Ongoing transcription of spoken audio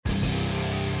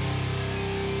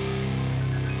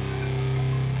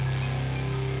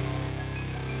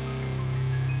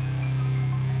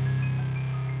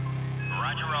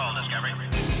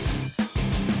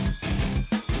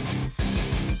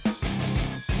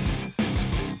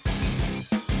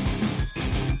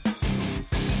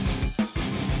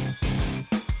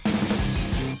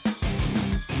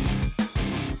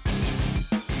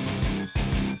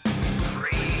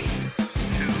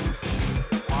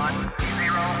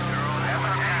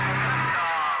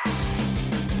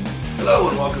Hello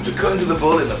and welcome to Cutting to the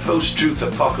Bull in the Post-Truth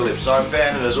Apocalypse. I'm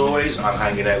Ben and as always I'm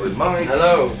hanging out with Mike.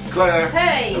 Hello. Claire.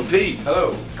 Hey. And Pete.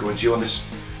 Hello. Coming to you on this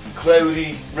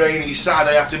cloudy, rainy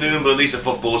Saturday afternoon, but at least the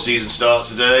football season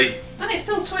starts today. And it's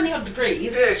still 20 odd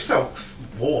degrees. Yeah, it's felt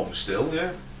warm still,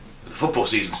 yeah. The football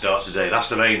season starts today, that's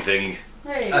the main thing.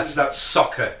 Hey. That's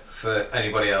soccer for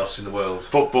anybody else in the world.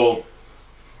 Football.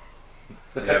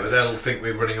 Yeah, but they'll think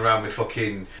we're running around with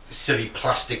fucking silly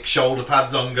plastic shoulder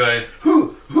pads on going,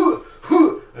 hoo, hoo,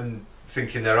 hoo, and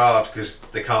thinking they're hard because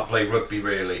they can't play rugby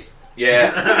really.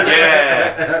 Yeah,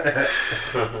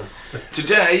 yeah.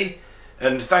 Today,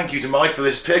 and thank you to Mike for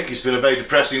this pick, it's been a very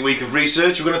depressing week of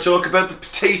research, we're going to talk about the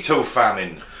potato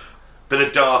famine. Bit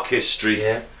of dark history.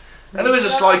 Yeah. And there is a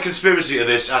slight conspiracy to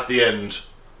this at the end.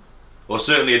 Or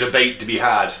certainly a debate to be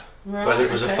had. Right, Whether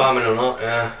it was okay. a famine or not,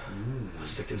 yeah.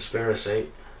 That's the conspiracy.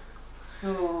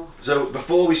 Oh. So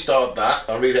before we start that,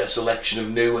 I'll read out a selection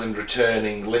of new and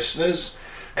returning listeners.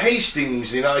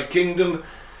 Hastings in the United Kingdom,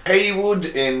 Haywood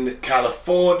in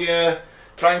California,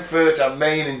 Frankfurt am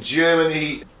Main in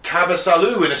Germany,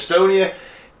 Tabasalu in Estonia,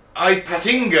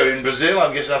 Ipatinga in Brazil,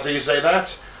 I'm guessing that's how you say that,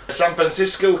 San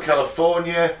Francisco,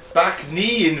 California, Bac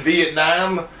Ni in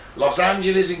Vietnam, Los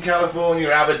Angeles in California,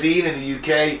 Aberdeen in the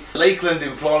UK, Lakeland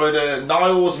in Florida,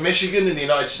 Niles, Michigan in the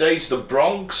United States, the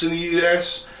Bronx in the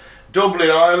US, Dublin,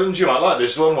 Ireland. You might like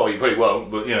this one, well you probably won't,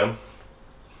 but you know.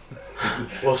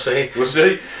 We'll see. We'll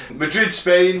see. Madrid,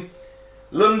 Spain,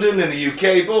 London in the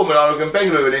UK, Bournemouth, Oregon,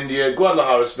 Bengaluru in India,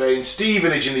 Guadalajara, Spain,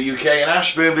 Stevenage in the UK, and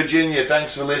Ashburn, Virginia.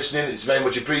 Thanks for listening, it's very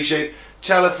much appreciated.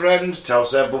 Tell a friend, tell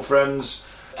several friends.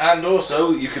 And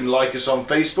also, you can like us on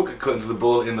Facebook at Cutting to the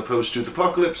Bull in the Post-Truth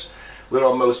Apocalypse. We're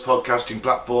on most podcasting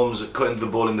platforms at Cutting to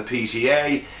the Bull in the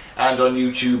PTA. And on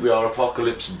YouTube, we are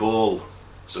Apocalypse Bull.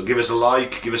 So give us a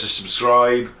like, give us a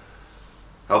subscribe,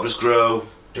 help us grow.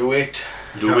 Do it.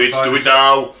 Do it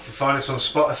now. You can find us on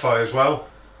Spotify as well.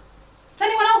 Is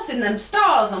anyone else in them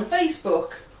stars on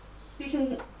Facebook? You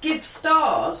can give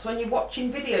stars when you're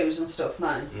watching videos and stuff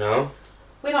now. No.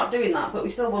 We're not doing that, but we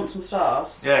still want some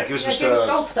stars. Yeah, give us some Give stars. us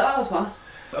gold stars, man.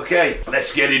 Okay,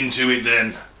 let's get into it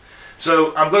then.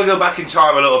 So, I'm going to go back in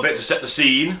time a little bit to set the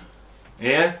scene.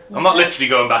 Yeah? I'm not literally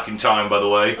going back in time, by the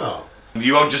way. Oh.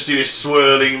 You won't just see this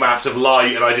swirling mass of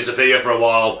light and I disappear for a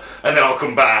while and then I'll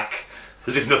come back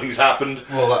as if nothing's happened.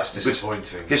 Well, that's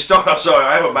disappointing. Sorry,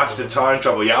 I haven't mastered time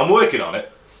travel yet. I'm working on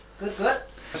it. Good, good.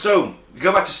 So, we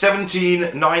go back to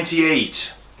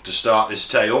 1798 to start this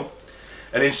tale.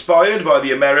 And inspired by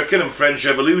the American and French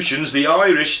revolutions, the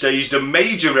Irish staged a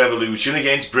major revolution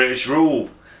against British rule.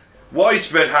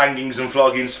 Widespread hangings and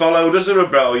floggings followed as the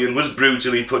rebellion was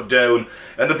brutally put down,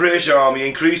 and the British Army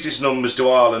increased its numbers in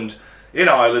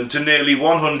Ireland to nearly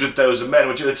 100,000 men,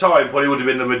 which at the time probably would have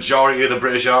been the majority of the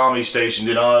British Army stationed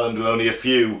in Ireland, with only a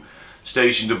few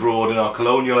stationed abroad in our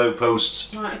colonial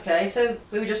outposts. Right, okay, so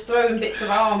we were just throwing bits of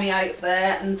army out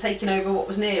there and taking over what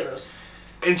was near us.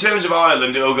 In terms of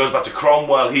Ireland, it all goes back to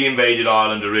Cromwell. He invaded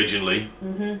Ireland originally.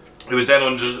 It was then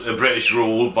under British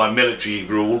rule, by military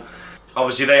rule.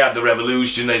 Obviously they had the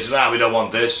revolution, they said, we don't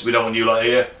want this, we don't want you lot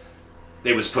here.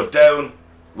 It was put down,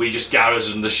 we just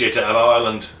garrisoned the shit out of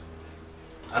Ireland.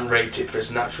 And raped it for its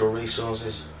natural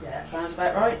resources. Yeah, that sounds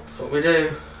about right. That's what we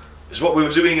do. It's what we were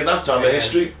doing at that time of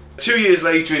history. 2 years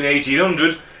later, in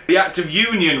 1800, the Act of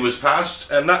Union was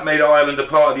passed, and that made Ireland a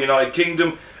part of the United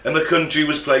Kingdom, and the country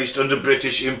was placed under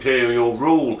British imperial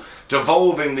rule,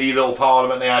 devolving the little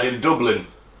parliament they had in Dublin.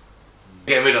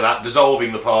 Getting rid of that,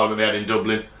 dissolving the parliament they had in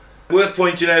Dublin. Worth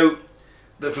pointing out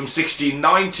that from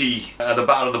 1690, at the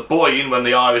Battle of the Boyne, when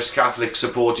the Irish Catholics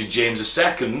supported James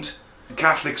II,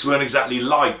 Catholics weren't exactly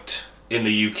liked in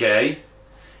the UK.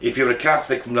 If you're a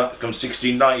Catholic from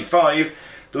 1695,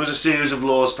 there was a series of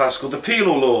laws passed called the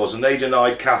penal laws, and they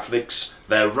denied Catholics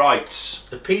their rights.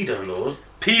 The pedo laws?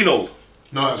 Penal.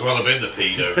 Might as well have been the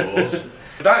pedo laws.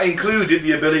 That included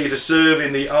the ability to serve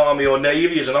in the army or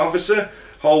navy as an officer,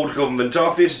 hold government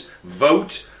office,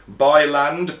 vote, buy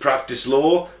land, practice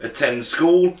law, attend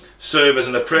school, serve as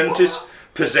an apprentice,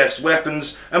 possess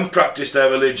weapons, and practice their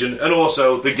religion, and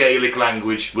also the Gaelic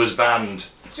language was banned.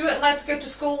 So you weren't allowed to go to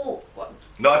school? What?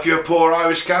 Not if you're a poor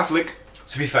Irish Catholic.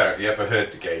 To be fair, have you ever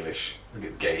heard the Gaelic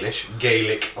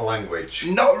language?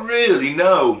 Not really,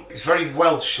 no. It's very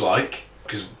Welsh-like,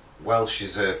 because Welsh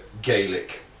is a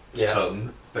Gaelic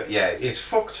tongue. But yeah, it's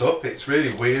fucked up, it's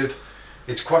really weird.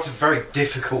 It's quite a very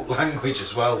difficult language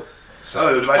as well.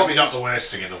 So it's probably not the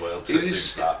worst thing in the world to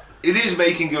lose that. It is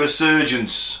making a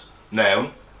resurgence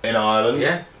now in Ireland.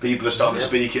 Yeah. People are starting to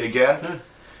speak it again.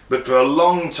 But for a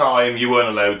long time you weren't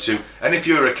allowed to. And if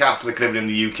you were a Catholic living in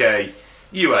the UK,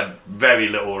 you had very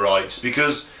little rights,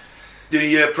 because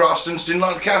The Protestants didn't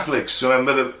like the Catholics.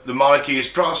 Remember, the monarchy is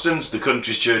Protestant, the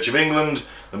country's Church of England,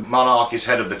 the monarch is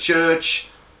head of the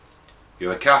church.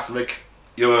 You're a Catholic,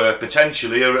 you're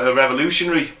potentially a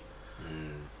revolutionary.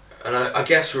 And I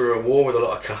guess we were at war with a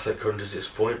lot of Catholic countries at this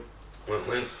point, weren't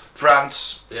we?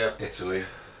 France. Yeah. Italy.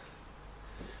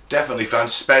 Definitely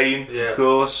France. Spain, of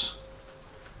course.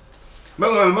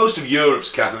 Most of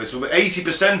Europe's Catholics, but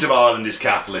 80% of Ireland is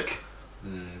Catholic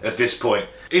at this point.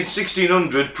 In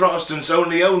 1600, Protestants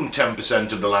only owned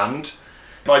 10% of the land.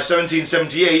 By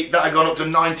 1778, that had gone up to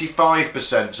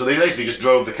 95%. So they basically just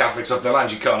drove the Catholics off their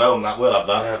land. You can't own that, we'll have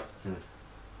that. Yeah.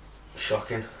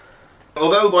 Shocking.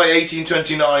 Although by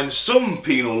 1829 some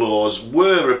penal laws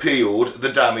were repealed, the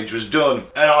damage was done.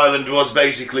 And Ireland was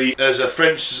basically, as a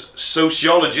French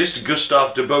sociologist,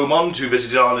 Gustave de Beaumont, who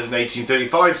visited Ireland in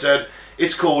 1835, said, he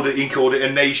called it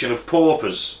a nation of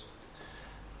paupers.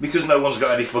 Because no one's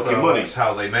got any fucking money. That's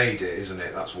how they made it, isn't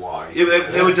it? That's why. Yeah,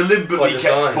 they were deliberately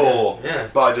kept poor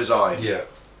by design. Yeah.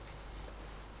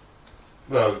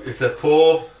 Well, if they're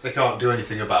poor, they can't do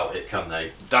anything about it, can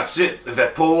they? That's it. If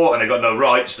they're poor and they've got no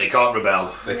rights, they can't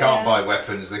rebel. They can't buy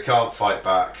weapons, they can't fight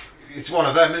back. It's one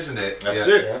of them, isn't it? That's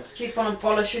it. Yeah. Keep on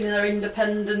abolishing their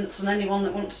independence, and anyone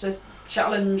that wants to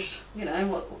challenge,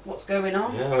 what's going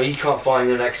on. Yeah, well, you can't find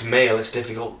your next meal, it's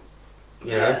difficult.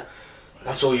 You know?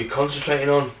 That's all you're concentrating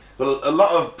on. Well, a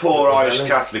lot of poor Irish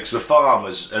Catholics were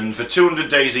farmers, and for 200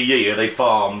 days a year they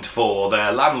farmed for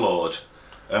their landlord.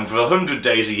 And for 100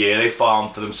 days a year, they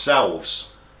farmed for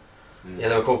themselves. Yeah,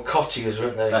 they were called cottagers,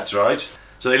 weren't they? That's right.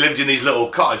 So they lived in these little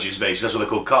cottages, basically. That's what they're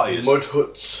called, cottages. Mud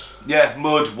huts. Yeah,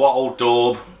 mud, wattle,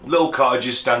 daub, little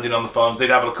cottages standing on the farms. They'd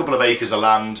have a couple of acres of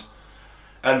land.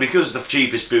 And because the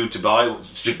cheapest food to buy,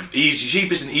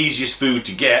 cheapest and easiest food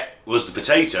to get was the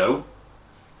potato,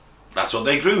 that's what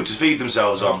they grew to feed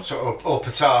themselves on. Or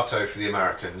potato for the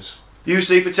Americans. You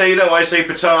say potato, I say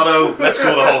potato. Let's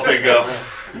call the whole thing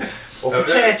off. Or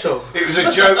potato. It was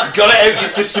a joke. Got it out your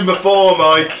system before,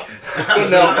 Mike.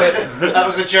 That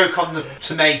was a joke on the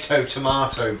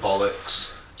tomato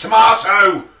bollocks.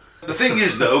 Tomato! The thing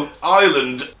is, though,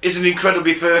 Ireland is an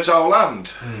incredibly fertile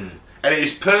land. And it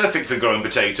is perfect for growing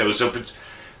potatoes. So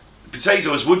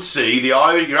potatoes would see your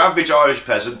average Irish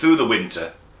peasant through the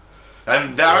winter.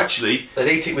 And they're actually...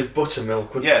 They'd eat it with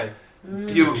buttermilk, wouldn't they?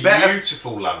 You were better,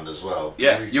 beautiful land as well.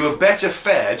 Yeah, Beautiful. you were better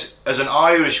fed as an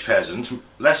Irish peasant,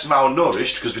 less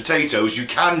malnourished, because potatoes, you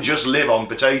can just live on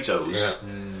potatoes,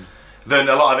 than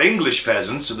a lot of English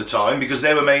peasants at the time, because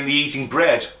they were mainly eating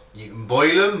bread. You can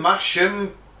boil them, mash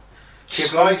them,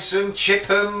 slice them, chip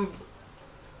them,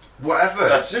 whatever.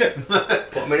 That's it.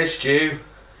 Put them in a stew.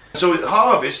 So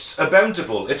harvests are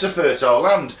bountiful. It's a fertile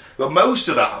land, but most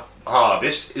of that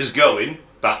harvest is going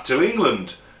back to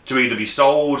England to either be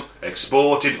sold,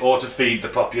 exported, or to feed the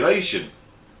population.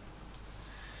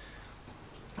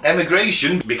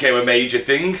 Emigration became a major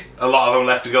thing. A lot of them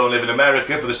left to go and live in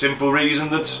America for the simple reason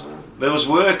that there was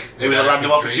work. It was a land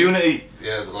of opportunity.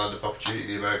 Yeah, the land of opportunity,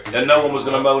 the American And no one was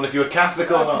going to moan if you were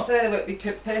Catholic or I was going not. to say they won't be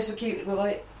persecuted, will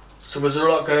they? So was there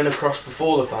a lot going across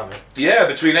before the famine? Yeah,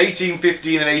 between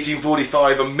 1815 and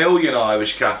 1845, 1 million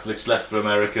Irish Catholics left for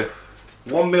America.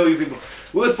 1 million people.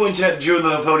 Worth pointing out, during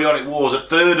the Napoleonic Wars,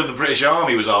 1/3 of the British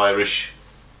Army was Irish.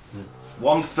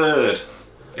 1/3.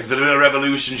 If there'd been a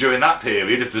revolution during that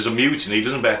period, if there's a mutiny, it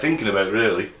doesn't bear thinking about,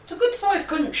 really. It's a good sized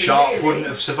country. Sharp really. wouldn't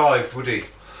have survived, would he?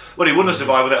 Well, he wouldn't have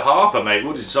survived without Harper, mate,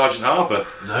 would he? Sergeant Harper.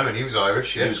 No, and he was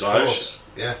Irish, yes. He was of Irish. course.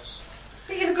 Yes. I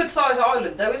think it's a good sized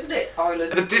island, though, isn't it?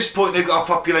 Ireland. At this point, they've got a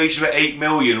population of 8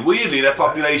 million. Weirdly, their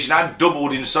population had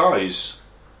doubled in size.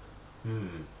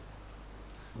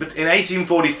 But in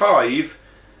 1845,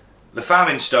 the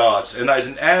famine starts, and that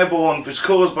is it's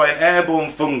caused by an airborne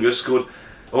fungus called,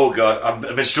 oh God,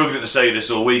 I've been struggling to say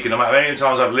this all week, and no matter how many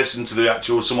times I've listened to the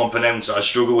actual someone pronounce it, I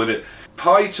struggle with it.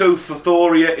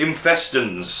 Phytophthora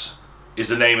infestans is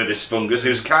the name of this fungus. It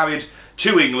was carried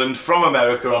to England from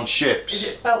America on ships. Is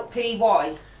it spelt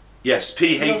P-Y? Yes, You'll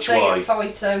P-H-Y. say it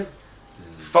phyto.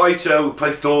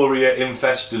 Phytophthora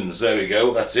infestans, there we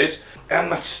go, that's it. And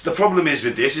that's the problem is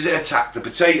with this, is it attacked the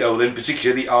potato, then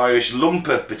particularly the Irish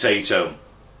lumper potato.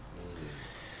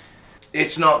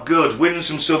 It's not good. Winds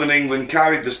from southern England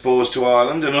carried the spores to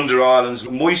Ireland, and under Ireland's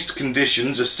moist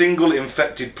conditions, a single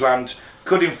infected plant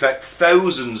could infect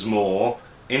thousands more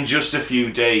in just a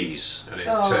few days. And in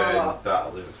turn,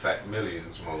 that'll infect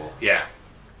millions more. Yeah.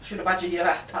 I should imagine you'd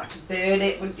have to burn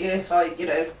it, wouldn't you? Like,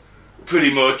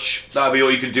 Pretty much. That'd be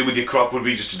all you could do with your crop, would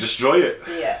be just to destroy it.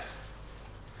 Yeah.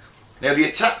 Now, the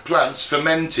attacked plants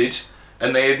fermented,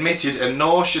 and they emitted a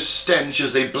nauseous stench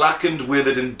as they blackened,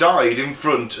 withered and died in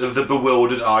front of the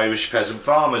bewildered Irish peasant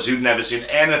farmers who'd never seen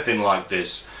anything like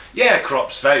this. Yeah,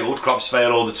 crops failed. Crops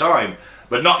fail all the time,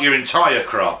 but not your entire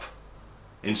crop.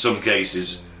 In some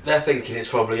cases, they're thinking it's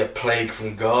probably a plague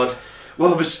from God.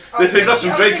 Well, they've got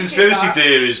some great conspiracy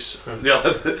theories. Yeah.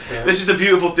 This is the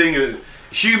beautiful thing.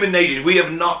 Human nature, we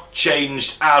have not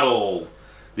changed at all.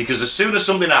 Because as soon as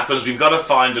something happens, we've got to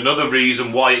find another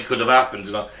reason why it could have happened.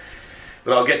 But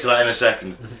I'll get to that in a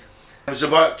second. So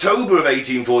by October of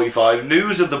 1845,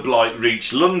 news of the Blight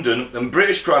reached London, and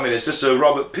British Prime Minister Sir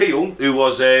Robert Peel, who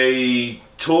was a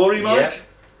Tory, Mike?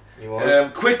 He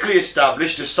was. Quickly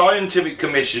established a scientific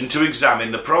commission to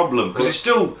examine the problem. Because it's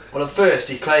still... Well, at first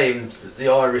he claimed that the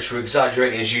Irish were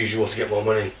exaggerating as usual to get more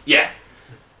money. Yeah.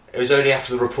 It was only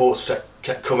after the reports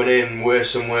kept coming in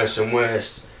worse and worse and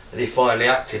worse that he finally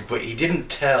acted, but he didn't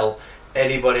tell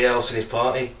anybody else in his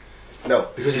party. No.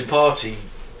 Because his party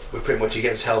were pretty much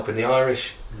against helping the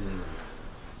Irish.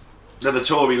 They're the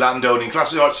Tory landowning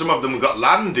class. Some of them have got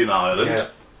land in Ireland,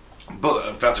 but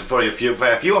in fact, a fair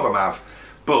few of them have.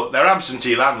 But they're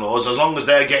absentee landlords. As long as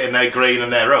they're getting their grain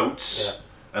and their oats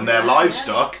and their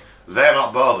livestock, they're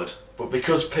not bothered. But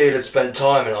because Peel had spent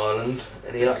time in Ireland,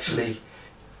 and he actually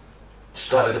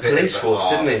started the police force,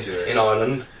 didn't he, in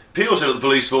Ireland? Peel set up the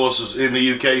police forces in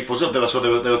the UK for something. That's why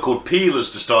they were called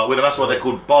Peelers to start with, and that's why they're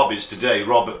called Bobbies today.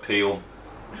 Robert Peel.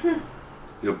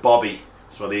 You're Bobby.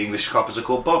 That's why the English coppers are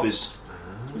called Bobbies.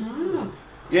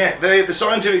 Yeah, the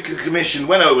scientific commission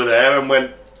went over there and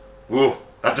went, whoa,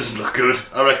 that doesn't look good.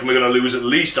 I reckon we're going to lose at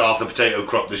least half the potato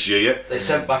crop this year. They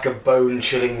sent back a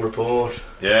bone-chilling report.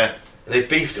 Yeah. And they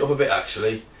beefed it up a bit,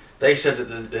 actually. They said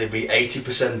that they'd be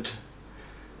 80%,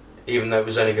 even though it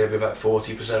was only going to be about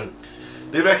 40%.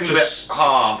 They reckoned about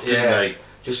half, didn't they?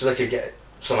 Just so they could get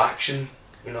some action,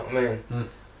 you know what I mean?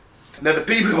 Now the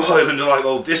people of Ireland are like,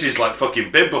 well, this is like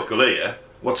fucking biblical here.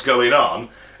 What's going on?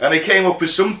 And they came up with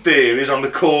some theories on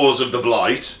the cause of the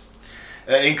blight,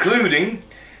 including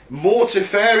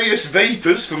mortiferious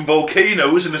vapours from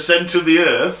volcanoes in the centre of the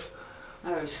earth.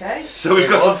 Okay. So we've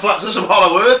got some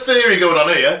hollow earth theory going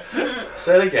on here.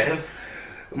 Say it again.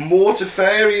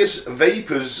 Mortiferious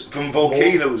vapours from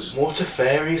volcanoes.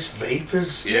 Mortiferious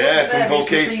vapours? Yeah, from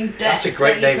volcanoes. That's a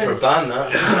great name for a band,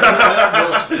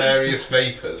 that. Multifarious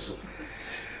vapours.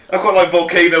 I quite like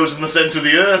volcanoes in the centre of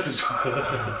the earth as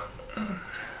well.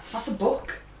 That's a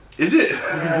book. Is it?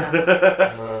 Yeah.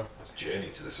 That's Journey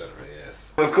to the Centre of the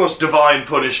Earth. Of course, divine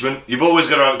punishment. You've always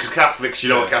got to have, because Catholics, you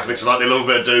know what Catholics are like, they love a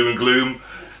bit of doom and gloom.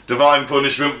 Divine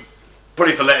punishment,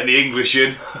 probably for letting the English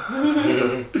in.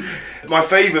 My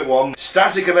favourite one,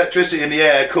 static electricity in the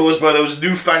air caused by those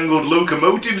newfangled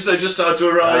locomotives that just started to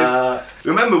arrive.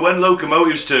 Remember when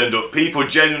locomotives turned up, people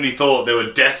genuinely thought they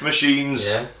were death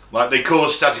machines. Yeah. Like they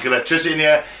caused static electricity in the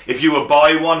air. If you were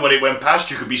by one, when it went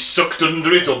past, you could be sucked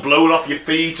under it or blown off your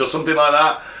feet or something like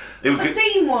that. The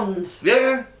steam ones?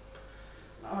 Yeah.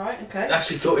 Alright, okay. I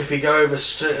actually thought if you go over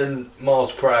certain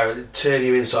miles per hour, it'd turn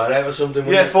you inside out or something.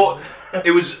 Yeah,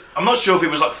 it was. I'm not sure if it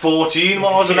was like 14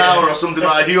 miles an hour or something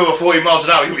like that. If you go over 40 miles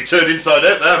an hour, you'll be turned inside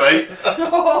out there, mate.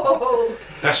 Oh.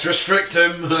 Let's restrict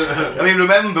him. I mean,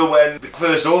 remember when the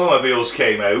first automobiles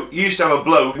came out, you used to have a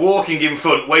bloke walking in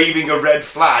front, waving a red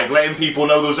flag, letting people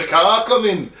know there was a car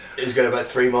coming. It was going about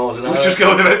 3 miles an hour. It was just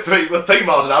going about 3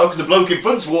 miles an hour because the bloke in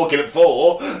front's walking at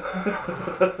 4.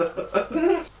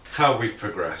 How we've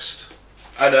progressed.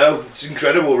 I know, it's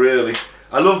incredible, really.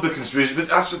 I love the conspiracy, but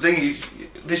that's the thing.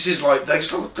 This is like, they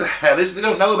just, what the hell is? They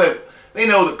don't know about. They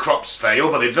know that crops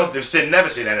fail, but they've never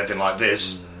seen anything like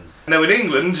this. Now in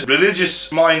England,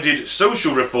 religious-minded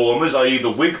social reformers, i.e.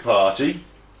 the Whig Party,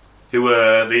 who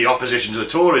were the opposition to the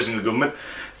Tories in the government,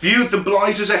 viewed the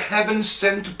blight as a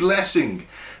heaven-sent blessing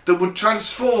that would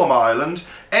transform Ireland,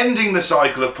 ending the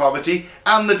cycle of poverty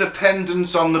and the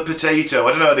dependence on the potato. I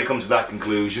don't know how they come to that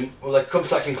conclusion. Well, they come to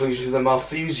that conclusion through the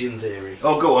Malthusian theory.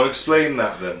 Oh, go on, explain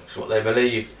that then. That's what they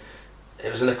believed.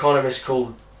 It was an economist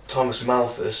called Thomas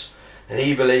Malthus, and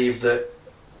he believed that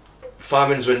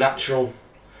famines were natural.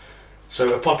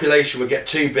 So a population would get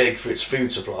too big for its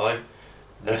food supply,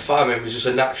 and a famine was just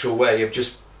a natural way of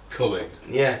just culling.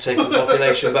 Yeah, taking the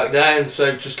population back down.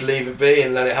 So just leave it be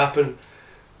and let it happen.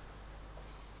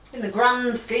 In the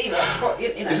grand scheme, that's what you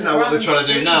know. Isn't that what they're trying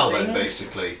to do now? Then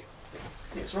basically,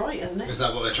 it's right, isn't it? Isn't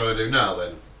that what they're trying to do now?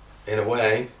 Then, in a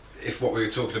way, if what we were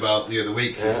talking about the other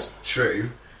week is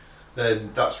true,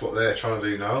 then that's what they're trying to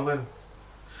do now. Then,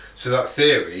 so that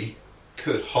theory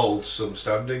could hold some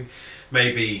standing.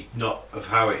 Maybe not of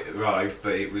how it arrived,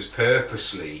 but it was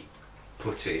purposely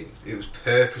put in. It was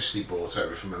purposely brought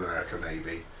over from America,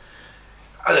 maybe.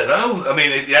 I don't know. I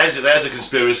mean, there's a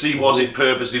conspiracy. Was it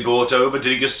purposely brought over?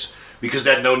 Did he just, because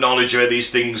they had no knowledge of how these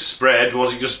things spread,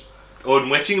 was it just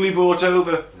unwittingly brought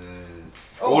over?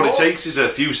 Or takes is a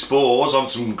few spores on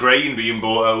some grain being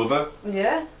brought over.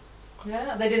 Yeah,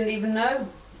 they didn't even know.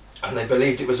 And they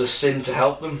believed it was a sin to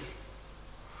help them.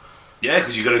 Yeah,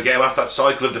 because you've got to get them off that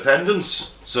cycle of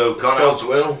dependence. So It's can't God's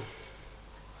help. will.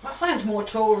 That sounds more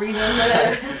Tory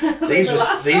than These the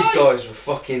last guys guy. were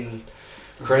fucking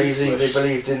crazy. Ruthless. They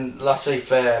believed in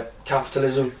laissez-faire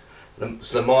capitalism.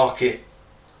 So the market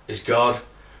is God,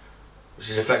 which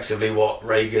is effectively what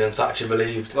Reagan and Thatcher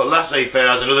believed. Well, laissez-faire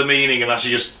has another meaning, and that's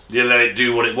just you let it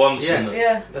do what it wants. Yeah. And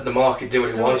Yeah. Let the market do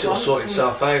what it wants, it'll sort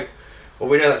itself out. Well,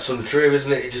 we know that's untrue,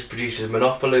 isn't it? It just produces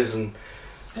monopolies and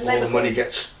And all they the were- money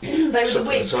gets... They were the sucked to the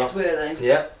Whigs, top. were they?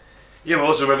 Yeah. Yeah, but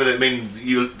also remember that. I mean,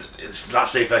 it's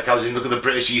laissez-faire capitalism. Look at the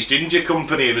British East India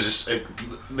Company. It was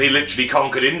they literally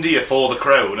conquered India for the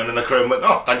crown, and then the crown went,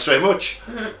 "Oh, thanks very much."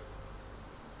 Mm-hmm.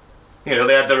 You know,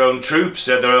 they had their own troops,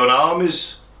 they had their own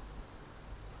armies.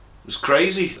 It was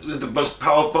crazy. The most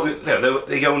powerful. You know,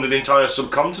 they owned an entire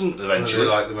subcontinent They eventually.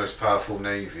 were like the most powerful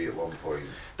navy at one point.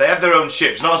 They had their own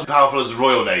ships, not as powerful as the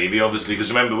Royal Navy, obviously,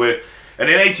 because remember, and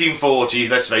in 1840,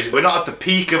 let's face it, we're not at the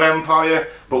peak of empire,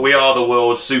 but we are the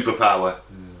world's superpower.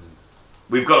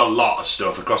 We've got a lot of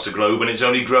stuff across the globe, and it's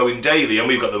only growing daily, and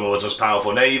we've got the world's most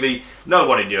powerful navy. No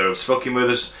one in Europe's fucking with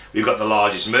us. We've got the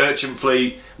largest merchant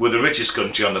fleet. We're the richest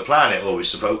country on the planet, or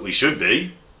we should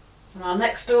be. And our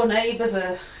next door neighbours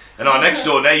are... And our next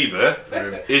door neighbour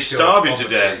is starving to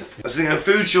poverty. death. I think the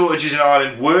food shortages in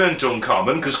Ireland weren't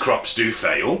uncommon, because crops do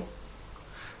fail.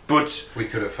 But We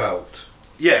could have helped.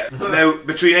 yeah, now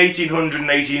between 1800 and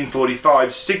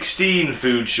 1845, 16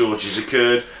 food shortages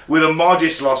occurred with a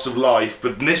modest loss of life,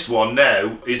 but this one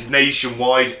now is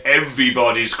nationwide.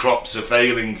 Everybody's crops are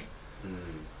failing.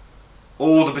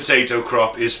 All the potato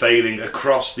crop is failing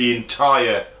across the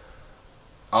entire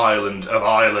island of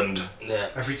Ireland. Yeah.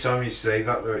 Every time you say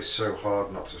that, though, it's so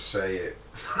hard not to say it.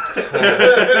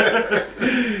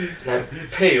 Now,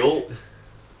 Peel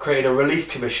created a relief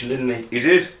commission, didn't he? He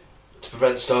did. To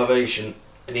prevent starvation.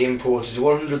 And he imported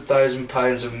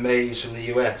 £100,000 of maize from the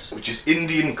US. Which is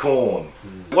Indian corn.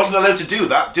 He wasn't allowed to do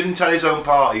that. Didn't tell his own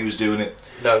party he was doing it.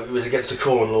 No, it was against the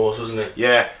corn laws, wasn't it?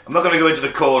 Yeah, I'm not going to go into the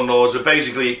corn laws, but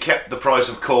basically it kept the price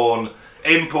of corn,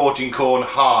 importing corn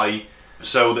high,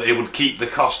 so that it would keep the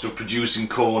cost of producing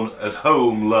corn at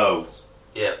home low.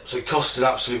 Yeah, so it cost an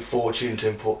absolute fortune to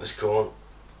import this corn.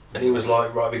 And he was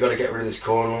like, right, we've got to get rid of these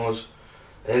corn laws.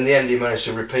 And in the end he managed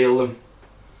to repeal them.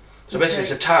 So basically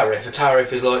it's a tariff. A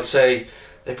tariff is like, say,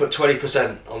 they put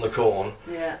 20% on the corn,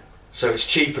 Yeah. so it's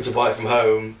cheaper to buy it from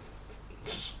home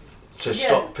to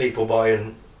stop people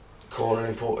buying corn and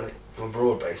importing it from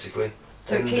abroad, basically.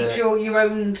 So And, it keeps your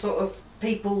own sort of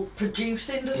people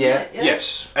producing, doesn't Yeah. it?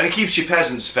 Yes, and it keeps your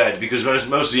peasants fed, because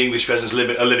most of the English peasants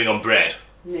are living on bread.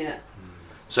 Yeah.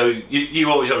 So you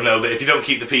always know that if you don't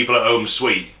keep the people at home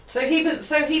sweet. So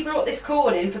he brought this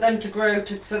corn in for them to grow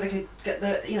so they could get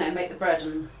make the bread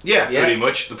and... Yeah, Yeah. pretty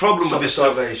much. The problem stop with this the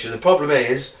stuff... starvation. The problem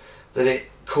is that it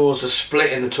caused a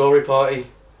split in the Tory party,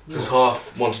 because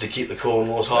half wanted to keep the corn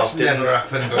laws, half That's didn't. never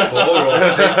happened before or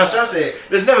since, has it?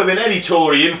 There's never been any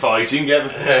Tory infighting ever.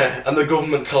 And the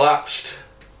government collapsed.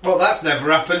 Well, that's never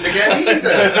happened again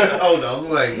either. Hold on,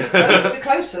 wait. We're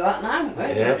close to that now, aren't we?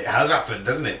 Yeah. It has happened,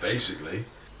 hasn't it, basically?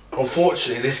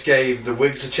 Unfortunately, this gave the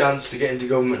Whigs a chance to get into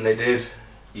government, and they did.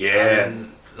 Yeah.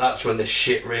 And that's when the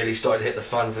shit really started to hit the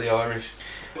fan for the Irish.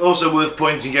 Also worth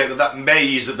pointing out that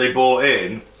maize that they bought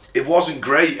in, it wasn't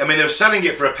great. I mean, they were selling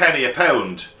it for a penny a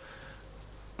pound,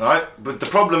 right? But the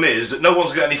problem is that no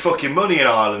one's got any fucking money in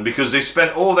Ireland, because they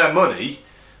spent all their money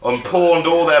on pawned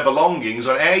all their belongings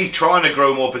on A, trying to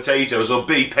grow more potatoes, or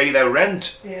B, pay their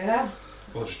rent. Yeah.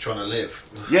 Or just trying to live.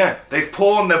 Yeah, they've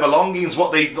pawned their belongings,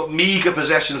 what meagre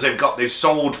possessions they've got, they've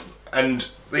sold, and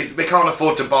they can't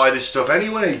afford to buy this stuff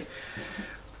anyway.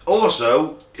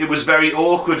 Also, it was very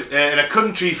awkward in a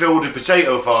country filled with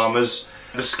potato farmers.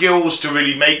 The skills to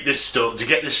really make this stuff, to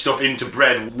get this stuff into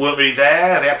bread, weren't really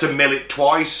there. They had to mill it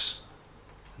twice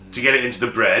to get it into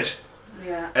the bread,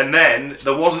 Yeah. and then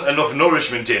there wasn't enough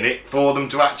nourishment in it for them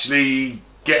to actually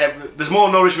get. There's more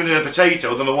nourishment in a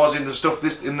potato than there was in the stuff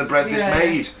in the bread this Yeah.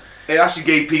 made. It actually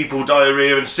gave people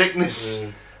diarrhea and sickness,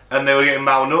 and they were getting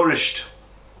malnourished.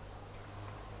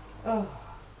 Oh.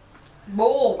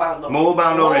 More malnourished. More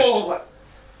malnourished. More.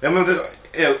 Remember,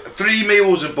 3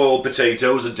 meals of boiled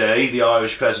potatoes a day the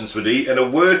Irish peasants would eat, and a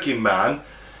working man.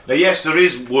 Now, yes, there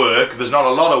is work. There's not a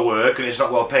lot of work, and it's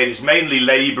not well paid. It's mainly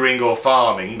labouring or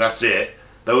farming. That's it.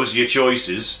 Those are your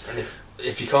choices. And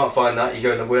if you can't find that, you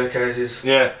go in the workhouses.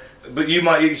 Yeah, but you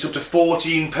might eat up to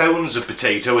 14 pounds of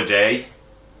potato a day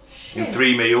in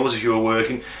 3 meals if you were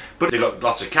working. But they've got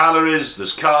lots of calories.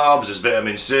 There's carbs. There's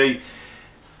vitamin C.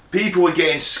 people were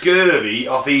getting scurvy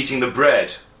off eating the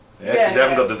bread. Because they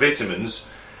haven't got the vitamins.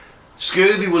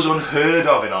 Scurvy was unheard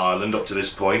of in Ireland up to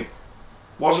this point.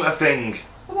 Wasn't a thing.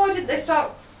 Well, why didn't they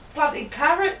start planting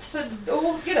carrots and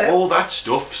all, you know? All that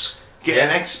stuff's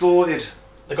getting exported.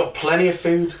 They've got plenty of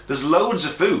food. There's loads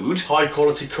of food. High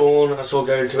quality corn, that's all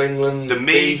going to England. The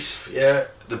meat, beef,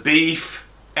 the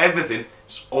beef, everything.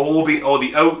 It's all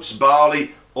the oats,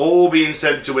 barley, all being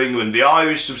sent to England. The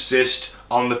Irish subsist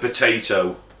on the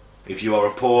potato. If you are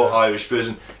a poor Irish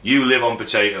person, you live on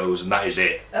potatoes, and that is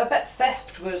it. I bet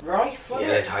theft was rife, wasn't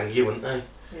Yeah, it? they'd hang you, wouldn't they?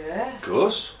 Yeah. Of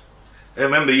course. And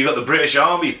remember, you got the British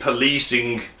Army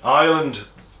policing Ireland.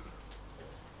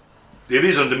 It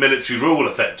is under military rule,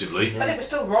 effectively. But it was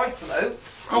still rife, though.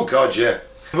 Oh God, yeah.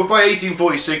 But by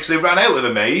 1846, they ran out of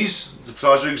the maize. The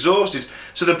supplies were exhausted.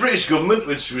 So the British government,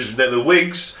 which was the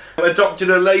Whigs, adopted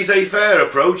a laissez-faire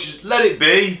approach. Let it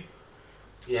be.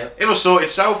 Yeah. It'll sort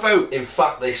itself out. In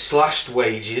fact, they slashed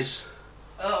wages,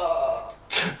 so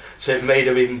it made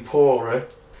them even poorer,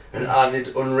 and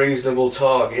added unreasonable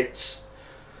targets.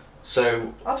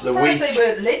 So I'm the surprised weak, they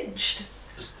weren't lynched.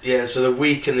 yeah, so the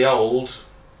weak and the old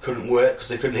couldn't work because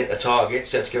they couldn't hit the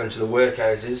targets. They had to go into the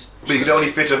workhouses. But you could only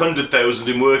fit 100,000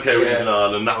 in workhouses in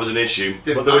Ireland. That was an issue.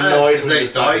 But there were they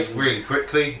 900,000. died really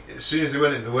quickly. As soon as they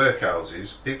went into the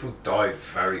workhouses, people died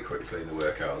very quickly in the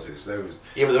workhouses.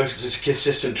 Yeah, but there was a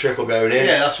consistent trickle going in.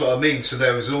 Yeah, that's what I mean. So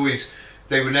there was always,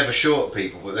 they were never short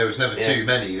people, but there was never too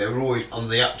many. They were always on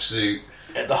the absolute.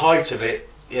 At the height of it,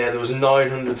 there was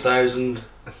 900,000.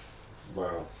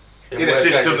 Wow. In a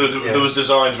system that was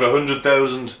designed for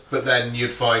 100,000. But then you'd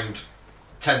find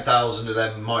 10,000 of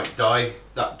them might die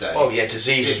that day. Oh yeah,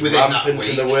 diseases within that rampant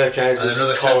in the week, workhouses. and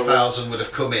another cholera. 10,000 would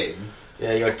have come in.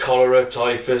 Yeah, you had cholera,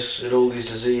 typhus, and all these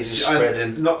diseases spreading.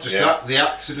 And not just that, the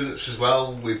accidents as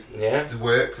well with the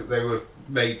work that they were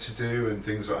made to do and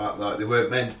things like that. Like they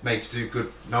weren't made to do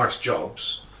good, nice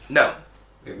jobs. No.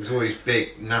 It was always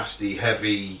big, nasty,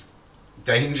 heavy,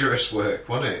 dangerous work,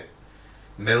 wasn't it?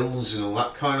 Mills and all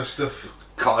that kind of stuff.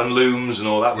 Cotton looms and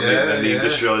all that. Then the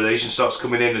industrialisation starts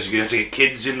coming in as you have to get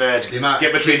kids in there to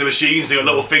get between the machines. They've got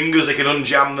little fingers, they can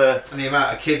unjam the... And the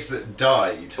amount of kids that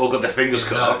died... All got their fingers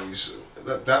cut off.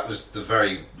 That was the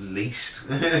very least.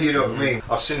 You know what I mean?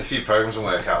 I've seen a few programmes on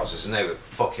workhouses and they were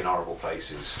fucking horrible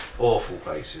places. Awful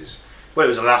places. Well, it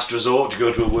was a last resort to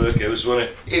go to a workhouse, wasn't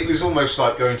it? It was almost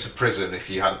like going to prison if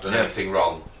you hadn't done anything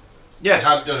wrong. Yes. You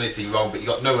haven't done anything wrong, but you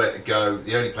got nowhere to go.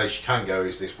 The only place you can go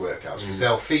is this workhouse because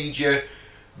they'll feed you,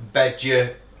 bed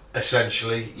you,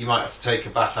 essentially. You might have to take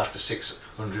a bath after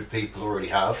 600 people already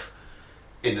have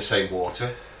in the same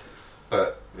water.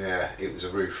 But yeah, it was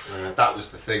a roof. Yeah. That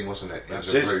was the thing, wasn't it? It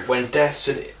was a roof. When deaths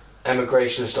and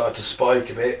emigration started to spike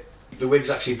a bit, the Whigs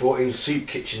actually brought in soup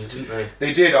kitchens, didn't they?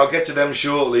 They did, I'll get to them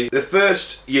shortly. The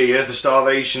first year, the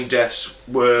starvation deaths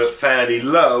were fairly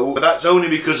low, but that's only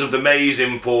because of the maize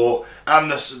import,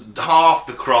 and half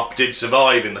the crop did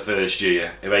survive in the first year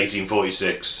of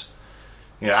 1846.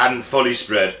 Hadn't fully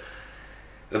spread.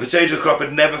 The potato crop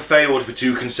had never failed for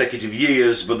 2 consecutive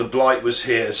years, but the blight was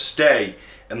here to stay,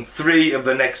 and 3 of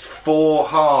the next 4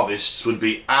 harvests would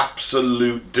be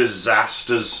absolute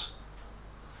disasters.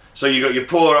 So you got your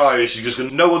poor Irish, you just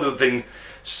got no other thing,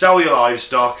 sell your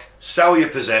livestock, sell your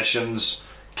possessions,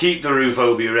 keep the roof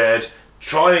over your head,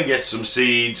 try and get some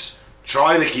seeds,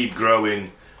 try to keep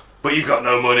growing, but you've got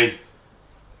no money.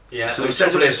 Yeah, so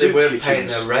they weren't paying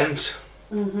their rent.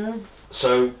 Mm-hmm.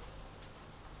 So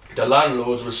the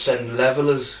landlords would send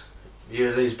levellers. You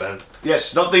hear these band?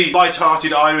 Yes, not the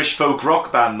light-hearted Irish folk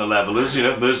rock band, the Levellers,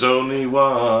 there's only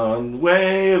one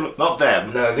way... Not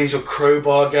them. No, these are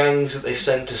crowbar gangs that they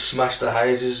sent to smash the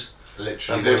houses.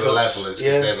 Literally, they were levellers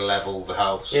because they had to level the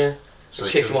house. Yeah. So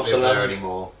they kick couldn't them off live the there land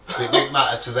anymore. It didn't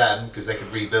matter to them because they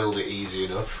could rebuild it easy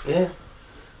enough. Yeah.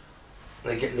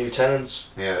 They get new tenants.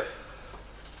 Yeah.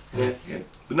 Yeah.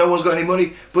 But no one's got any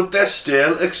money. But they're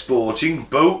still exporting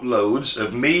boatloads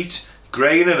of meat,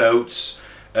 grain and oats,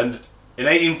 and... In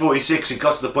 1846, it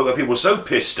got to the point where people were so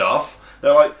pissed off,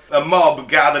 they're like, a mob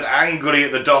gathered angrily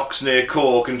at the docks near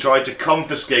Cork and tried to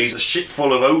confiscate a ship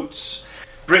full of oats.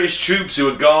 British troops who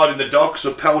were guarding the docks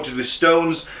were pelted with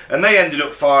stones, and they ended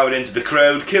up firing into the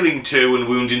crowd, killing 2 and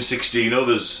wounding 16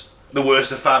 others. The worse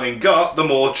the famine got, the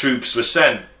more troops were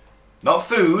sent. Not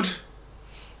food,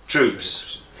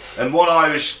 troops. And one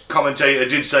Irish commentator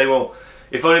did say, well,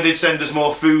 if only they'd send us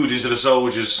more food instead of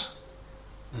soldiers.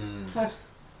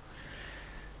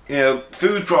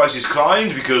 Food prices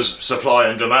climbed because supply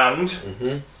and demand.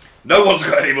 Mm-hmm. No one's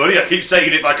got any money. I keep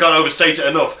saying it, but I can't overstate it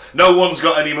enough. No one's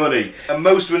got any money. And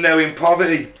most were now in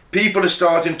poverty. People are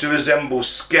starting to resemble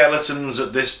skeletons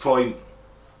at this point.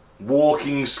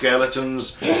 walking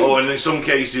skeletons, or in some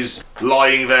cases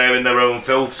lying there in their own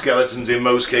filth, skeletons in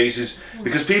most cases,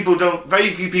 because very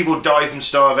few people die from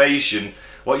starvation.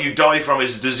 What you die from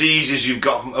is diseases you've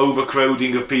got from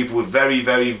overcrowding of people with very,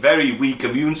 very, very weak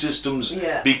immune systems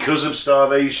because of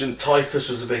starvation. Typhus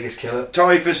was the biggest killer.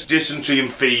 Typhus, dysentery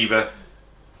and fever.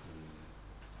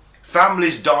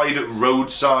 Families died at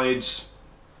roadsides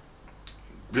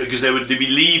because they'd be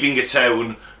leaving a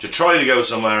town to try to go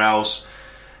somewhere else.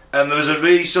 And there was a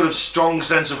really sort of strong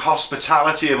sense of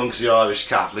hospitality amongst the Irish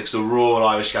Catholics, the rural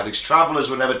Irish Catholics.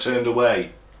 Travellers were never turned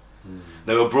away.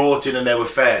 They were brought in and they were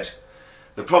fed.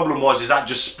 The problem is that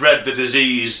just spread the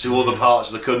disease to other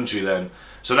parts of the country then.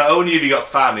 So not only have you got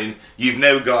famine, you've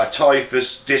now got a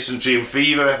typhus, dysentery and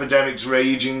fever epidemics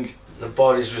raging. The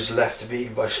bodies was left to be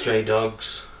eaten by stray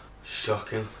dogs.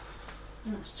 Shocking.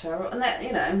 That's terrible. And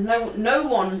that, no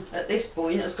one at this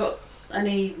point has got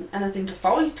anything to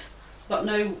fight. Got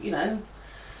no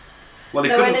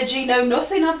energy, no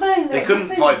nothing, have they? They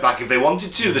couldn't fight back if they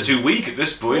wanted to. They're too weak at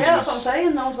this point. Yeah, that's what I'm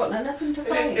saying. No one's got nothing to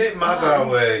fight. Isn't it mad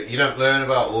how you don't learn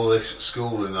about all this at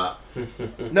school and that?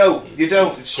 No, you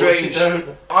don't. It's strange. You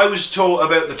don't. I was taught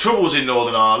about the troubles in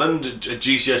Northern Ireland at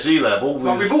GCSE level.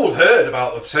 Well, we've all heard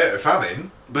about the potato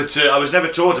famine. But I was never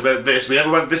taught about this. We never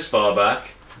went this far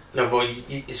back. No, but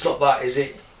it's not that, is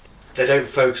it? They don't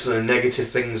focus on the negative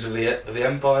things of the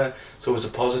empire. It's always a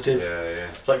positive. Yeah.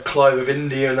 It's like Clive of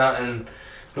India and that, and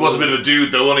He was a bit of a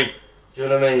dude, though, wasn't he? you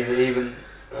know what I mean? Even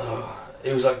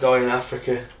he was that guy in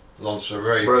Africa. Lance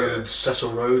Arabia. Rhodes,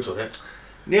 Cecil Rhodes on it.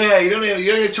 Yeah, you don't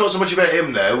even talk so much about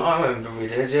him now. I remember we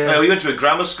did, yeah. No, we went to a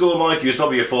grammar school, Mike. He was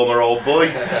probably a former old boy.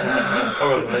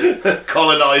 Probably.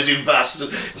 Colonising bastard.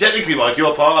 Technically, Mike,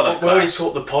 you're part of that But we only class.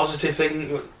 taught the positive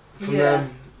thing from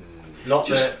them, not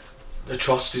the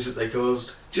atrocities that they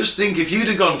caused. Just think, if you'd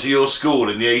have gone to your school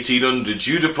in the 1800s,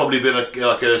 you'd have probably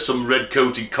been some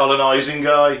red-coated colonising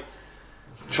guy,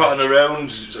 trotting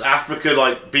around Africa,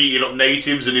 like beating up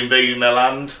natives and invading their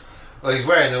land. Well, he's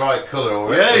wearing the right colour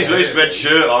already. Yeah, he's got his red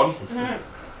shirt on.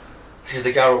 This is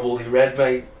the Garibaldi red,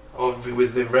 mate. Obviously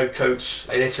with the red coats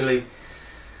in Italy.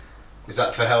 Is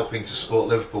that for helping to support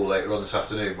Liverpool later on this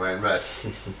afternoon, wearing red?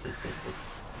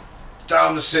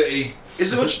 Down the city.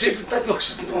 Is there much different? That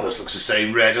almost looks the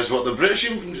same red as what the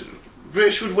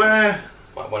British would wear.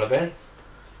 Might well have been.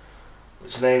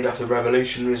 It's named after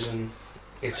revolutionaries in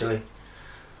Italy.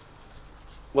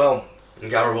 Well, And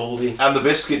Garibaldi. and the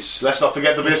biscuits. Let's not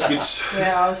forget the biscuits.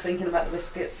 Yeah, I was thinking about the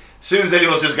biscuits. As soon as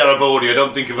anyone says Garibaldi, I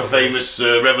don't think of a famous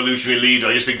revolutionary leader.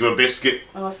 I just think of a biscuit.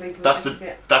 Oh, I think of That's a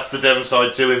biscuit. the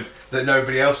downside to him. That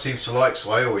nobody else seems to like,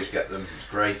 so I always get them. It's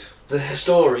great. The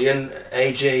historian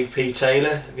A.J.P.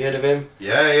 Taylor, have you heard of him?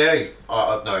 Yeah.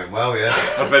 I know him well, yeah.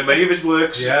 I've read many of his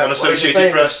works Yeah. on Well, he's a Associated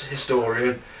famous Press.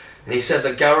 historian, and he said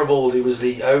that Garibaldi was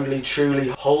the only truly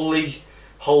holy,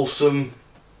 wholesome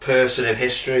person in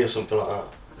history or something like that.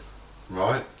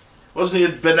 Right. Wasn't he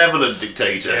a benevolent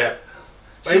dictator? Yeah.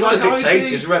 See, He was a like, dictator,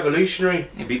 he was revolutionary.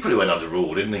 He pretty went on to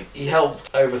rule, didn't he? He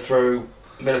helped overthrow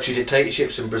military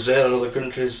dictatorships in Brazil and other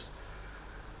countries,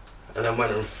 and then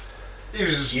went and He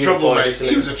was a Unified troublemaker. Italy.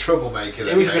 He was a troublemaker.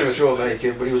 he was a bit of a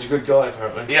troublemaker, but he was a good guy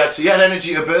apparently. He had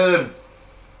energy to burn.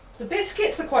 The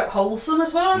biscuits are quite wholesome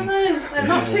as well, aren't they? They're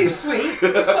not too sweet.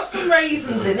 It's got some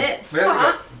raisins in it. Yeah,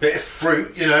 Flat. a bit of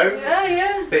fruit, you know.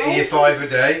 Yeah. Bit of your Wholesome. 5 a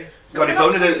day. God, if They're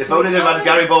only not they, so if only sweet, they are had they?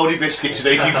 Garibaldi biscuits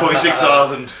in 1846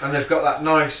 Ireland. And they've got that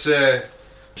nice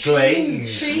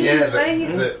glaze. Cheese yeah,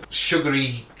 glaze. the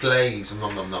sugary glaze.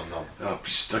 Nom nom nom nom. Oh,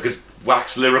 I could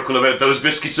wax lyrical about those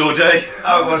biscuits all day.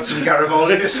 I want some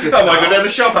Garibaldi biscuits. I might go down the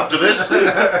shop after this.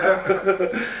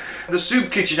 The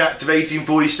Soup Kitchen Act of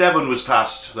 1847 was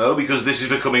passed, though, because this is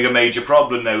becoming a major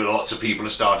problem now. Lots of people are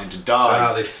starting to So die.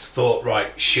 now they've thought, right,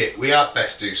 shit, we had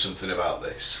best do something about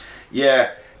this.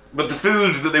 Yeah, but the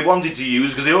food that they wanted to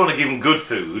use, because they don't want to give them good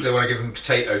food. They want to give them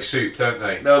potato soup, don't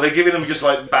they? No, they're giving them just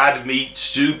like bad meat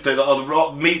soup. The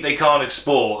raw meat they can't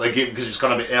export. They give because it's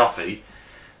kind of a bit healthy.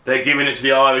 They're giving it to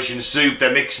the Irish in soup.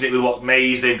 They're mixing it with what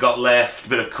maize they've got left, a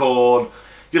bit of corn,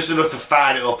 just enough to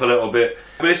fatten it up a little bit.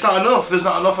 But it's not enough. There's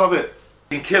not enough of it.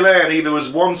 In Killarney, there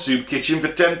was one soup kitchen for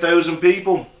 10,000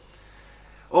 people.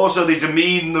 Also, they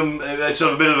demeaned them,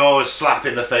 sort of a bit of a slap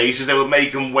in the face, as they would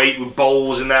make them wait with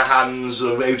bowls in their hands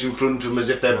or out in front of them as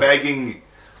if they're begging.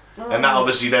 And that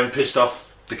obviously then pissed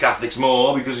off the Catholics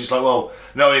more, because it's like, well,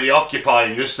 not only are they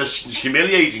occupying us, they're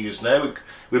humiliating us now.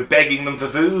 We're begging them for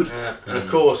food. Yeah. And of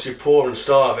course, you're poor and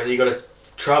starving, you've got to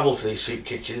travel to these soup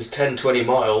kitchens 10-20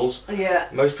 miles. Yeah.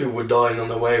 Most people were dying on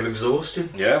their way of exhaustion.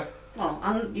 Yeah. Well,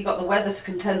 and you got the weather to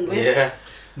contend with. Yeah.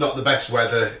 Not the best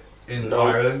weather in No.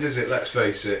 Ireland, is it? Let's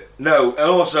face it. No, and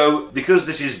also, because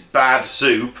this is bad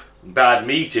soup, bad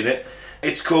meat in it.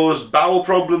 It's caused bowel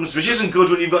problems, which isn't good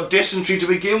when you've got dysentery to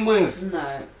begin with.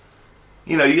 No.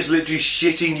 You know, you're just literally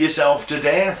shitting yourself to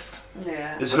death.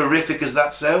 Yeah. As horrific as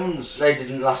that sounds. They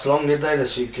didn't last long, did they, the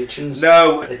soup kitchens?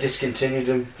 No. They discontinued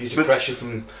them due to pressure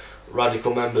from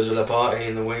radical members of the party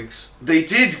in the Whigs. They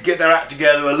did get their act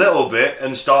together a little bit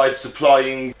and started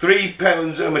supplying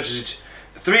 £3, how much is it?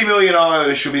 3 million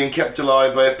Irish were being kept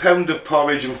alive by a pound of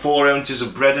porridge and 4 ounces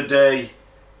of bread a day.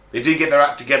 They did get their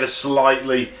act together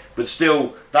slightly, but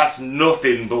still, that's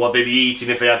nothing but what they'd be eating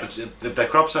if their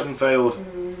crops hadn't failed.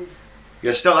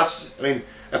 Yeah, still, that's, I mean,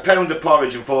 a pound of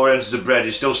porridge and 4 ounces of bread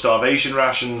is still starvation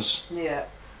rations. Yeah.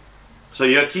 So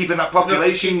you're keeping that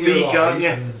population weak, aren't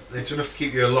you? It's enough to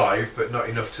keep you alive, but not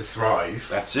enough to thrive.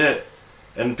 That's it.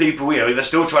 And people, you know, they're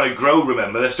still trying to grow,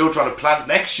 remember, they're still trying to plant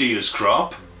next year's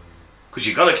crop. Because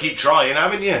you've got to keep trying,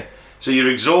 haven't you? So you're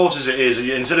exhausted as it is, and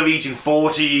instead of eating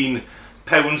 14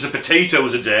 pounds of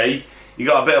potatoes a day, you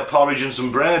got a bit of porridge and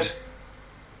some bread.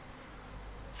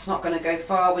 It's not going to go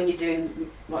far when you're doing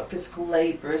like physical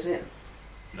labour, is it?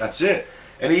 That's it.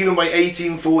 And even by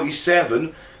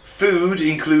 1847, food,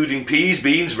 including peas,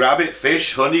 beans, rabbit,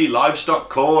 fish, honey, livestock,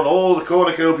 corn, all the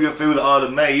cornucopia of food that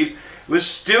Ireland made, was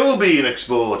still being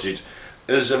exported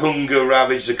as hunger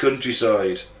ravaged the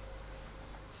countryside.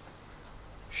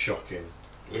 Shocking.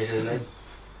 Yes, isn't it?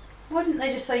 Why didn't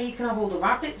they just say you can have all the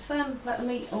rabbits then? Let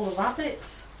them eat all the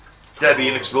rabbits. They're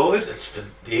being exported. It's for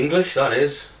the English, that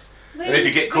is. And if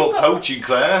you get caught poaching,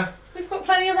 Claire... We've got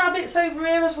plenty of rabbits over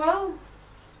here as well.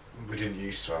 We didn't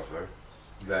used to have, though.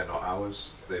 They're not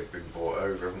ours. They've been brought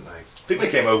over, haven't they? I think they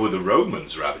came over with the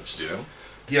Romans, rabbits, do you know?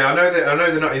 Yeah, I know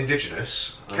they're not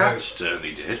indigenous. Cats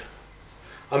certainly did.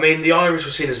 I mean, the Irish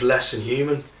were seen as less than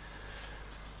human.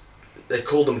 They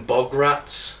called them bog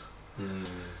rats.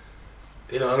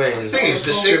 You know what I mean? The thing is,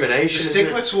 discrimination. The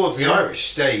stigma towards the Irish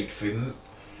stayed for...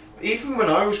 Even when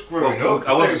I was growing up...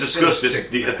 I want to discuss this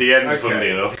at the end, Okay.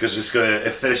 funnily enough, because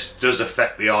if this does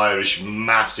affect the Irish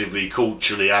massively,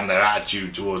 culturally, and their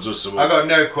attitude towards us. So I've got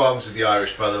no qualms with the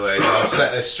Irish, by the way. I'll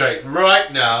set this straight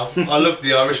right now. I love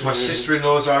the Irish. My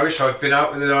sister-in-law's Irish. I've been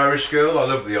out with an Irish girl. I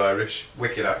love the Irish.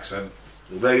 Wicked accent.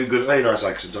 very good, very nice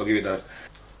accent, I'll give you that.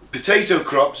 Potato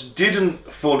crops didn't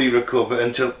fully recover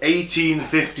until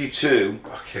 1852.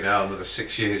 Fucking hell, another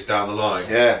 6 years down the line.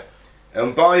 Yeah.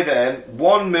 And by then,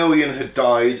 1 million had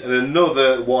died and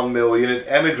another 1 million had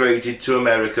emigrated to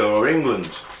America or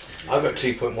England. I've got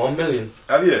 2.1 million.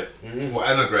 Have you? What,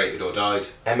 emigrated or died?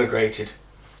 Emigrated.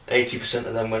 80%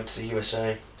 of them went to the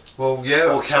USA. Well,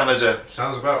 yeah. Or Canada.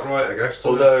 Sounds about right, I guess.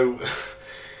 doesn't Although,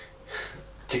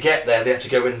 to get there, they had to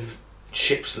go in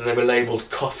ships and they were labelled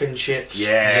coffin ships. Yeah.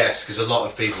 Yes, because a lot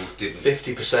of people didn't.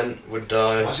 50% would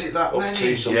die. Was it that up many?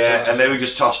 to sometimes. Yeah, and they were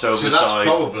just tossed over So the that's side.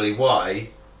 probably why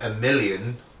 1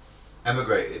 million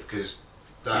emigrated, because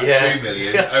that Yeah. 2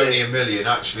 million, That's only it. 1 million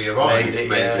actually arrived, Made it,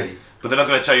 maybe. But they're not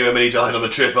going to tell you how many died on the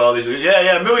trip, are they?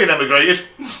 Yeah, 1 million emigrated.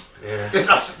 Yeah.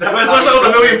 That's Where's all the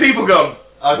 1 million people gone?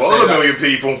 I'd What say are the that- 1 million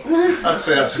people? I'd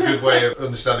say that's a good way of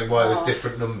understanding why there's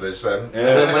different numbers then. And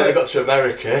then when they got to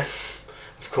America,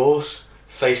 of course,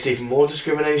 faced even more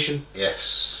discrimination.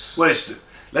 Yes. Well,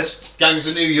 let's Gangs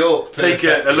of New York. take a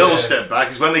perfect, little yeah. step back,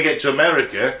 because when they get to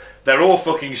America, they're all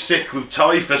fucking sick with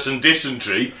typhus and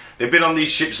dysentery. They've been on these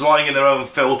ships lying in their own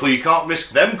filth, or you can't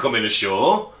risk them coming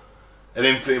ashore and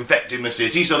infecting the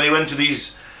city, so they went to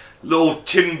these little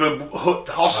timber hut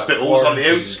hospitals on the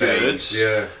quarantine outskirts, days,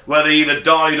 yeah. where they either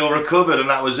died or recovered, and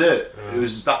that was it.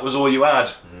 That was all you had.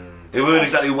 They weren't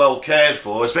exactly well cared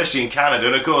for, especially in Canada.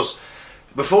 And of course,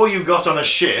 before you got on a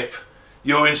ship,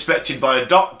 you're inspected by a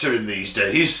doctor in these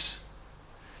days,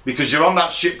 because you're on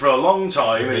that ship for a long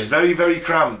time and it's very, very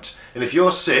cramped. And if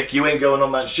you're sick, you ain't going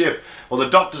on that ship. Well, the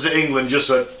doctors at England just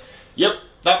went, "Yep,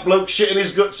 that bloke shitting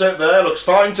his guts out there looks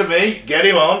fine to me. Get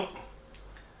him on.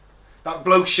 That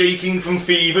bloke shaking from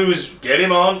fever, get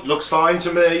him on. Looks fine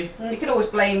to me." And you could always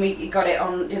blame me. You got it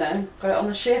on, got it on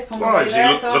the ship. On the way Right, so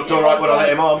there, he can't looked you? all right when I let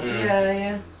him on. Yeah,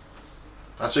 yeah.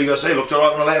 That's what you got to say. Looked all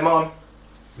right when I let him on.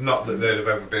 Not that there'd have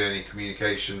ever been any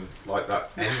communication like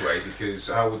that anyway, because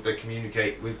how would they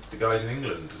communicate with the guys in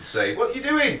England and say, "What are you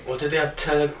doing?" What did they have?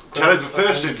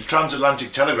 First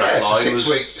transatlantic telegraph Yeah, so line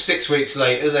was 6 weeks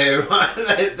later,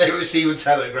 they receive a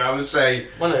telegram and say,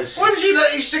 Well, no, it's "What did you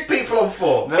let these sick people on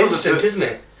for?" No, the instant, fir- isn't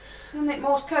it? Isn't it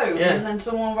Morse code? Yeah. And then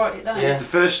someone write it down. Yeah. The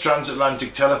first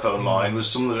transatlantic telephone line was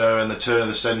somewhere in the turn of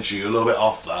the century. A little bit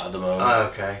off that at the moment. Oh,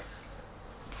 okay.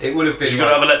 It would have been. Because you've got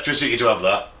to have electricity to have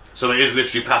that. So it is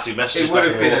literally passing messages It would back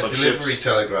have and been a forth on delivery ships.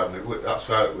 telegram. That's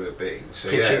how it would have been. So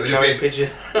yeah, Pigeon, it would have carrying been. pigeon.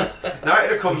 No,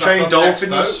 it'd have come back Trained on the next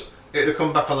dolphins. boat. It would have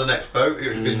come back on the next boat. It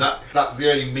would have been that. That's the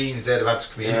only means they'd have had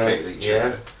to communicate with each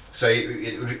other. So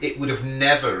it would have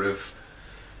never have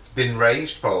been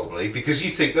raised, probably, because you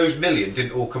think those million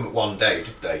didn't all come at one day,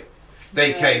 did they?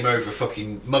 They came over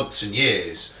fucking months and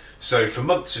years. So for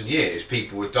months and years,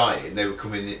 people were dying. They were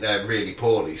coming in there really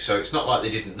poorly. So it's not like they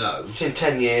didn't know. It's in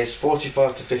 10 years,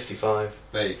 45 to 55.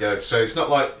 There you go. So it's not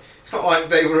like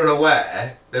they were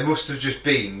unaware. There must have just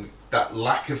been that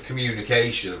lack of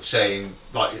communication of saying,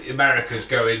 like, America's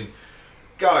going,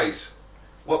 guys,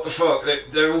 what the fuck?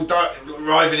 They're all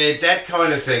arriving here dead,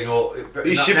 kind of thing. Or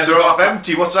these ships are half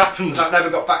empty. What's happened? That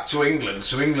never got back to England,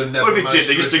 so England never. What if it did?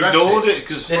 They just ignored it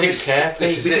because they didn't care.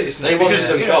 They wanted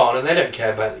them gone, and they don't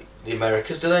care about the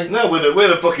Americas, do they? No, we're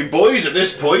the fucking boys at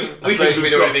this point. We'd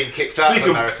already been kicked out of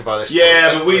America by this point.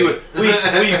 Yeah, but we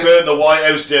burnt the White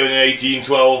House down in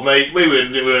 1812, mate. We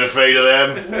weren't afraid of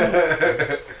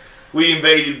them. We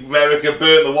invaded America,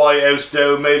 burnt the White House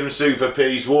down, made them sue for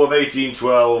peace. War of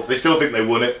 1812. They still think they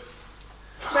won it.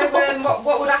 So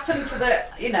what would happen to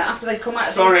the, after they come out of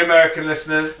Sorry, American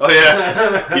listeners. Oh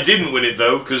yeah, you didn't win it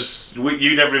though, because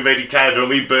you never invaded Canada and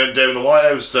we burnt down the White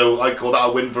House, so I call that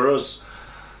a win for us.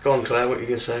 Go on, Claire, what are you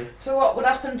going to say? So what would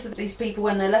happen to these people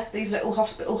when they left these little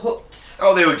hospital huts?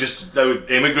 Oh, they were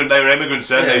immigrants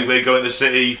then. Yeah. They go in the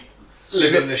city.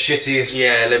 Living in the shittiest...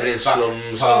 Yeah, living in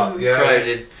slums,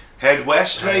 crowded. Head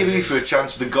west maybe for a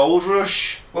chance of the gold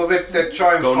rush. Well, they'd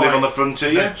try and live on the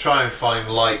frontier. They'd try and find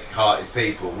like-hearted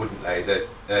people, wouldn't they?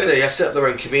 They have set up their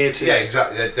own communities. Yeah,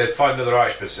 exactly. They'd find another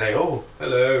Irishman and say, "Oh,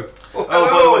 hello. Oh,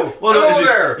 hello. Hello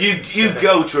there." You'd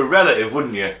go to a relative,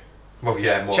 wouldn't you? Well,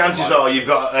 yeah. Chances are you've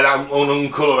got an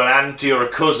uncle or an auntie or a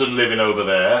cousin living over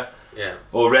there. Yeah.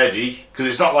 Already, because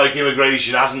it's not like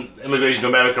immigration to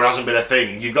America hasn't been a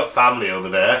thing. You've got family over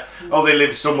there. Oh, they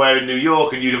live somewhere in New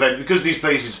York, and because these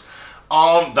places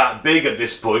aren't that big at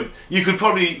this point, you could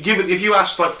probably give it, if you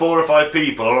asked like 4 or 5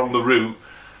 people along the route,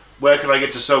 where can I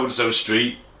get to so and so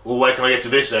street, or where can I get to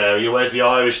this area, where's the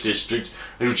Irish district,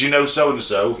 and do you know so and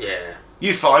so? Yeah.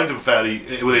 You'd find them fairly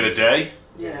within a day.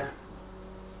 Yeah.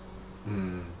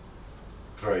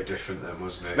 Very different then,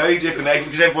 wasn't it? Very different,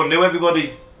 because everyone knew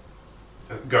everybody.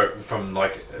 Go from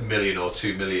like 1 million or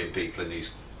 2 million people in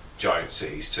these giant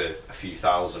cities to a few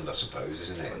thousand, I suppose,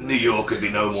 isn't it? New York could be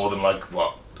no more than like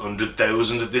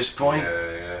 100,000 at this point.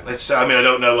 Yeah. I mean, I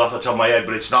don't know off the top of my head,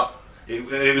 but it's not.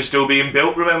 It was still being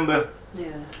built. Remember? Yeah.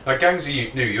 Like Gangs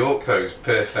of New York, though, is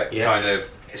perfect kind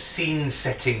of scene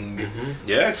setting. Mm-hmm.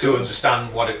 Yeah, to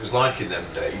understand what it was like in them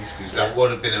days, because that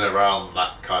would have been around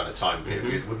that kind of time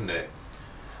period, wouldn't it?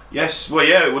 Yes, well,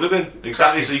 yeah, it would have been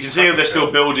exactly. So you can see how they're still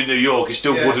building New York. It's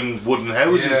still wooden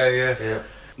houses. Yeah.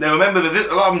 Now remember that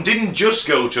a lot of them didn't just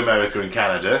go to America and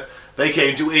Canada; they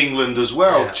came to England as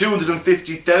well. Yeah.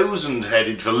 250,000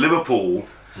 headed for Liverpool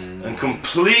and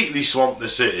completely swamped the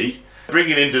city,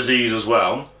 bringing in disease as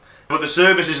well. But the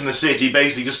services in the city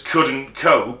basically just couldn't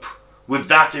cope with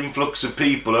that influx of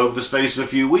people over the space of a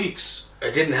few weeks.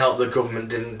 It didn't help. The government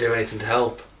didn't do anything to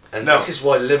help, and No. this is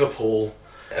why Liverpool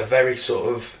are very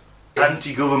sort of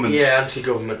anti-government. Yeah,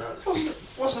 anti-government.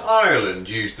 Wasn't Ireland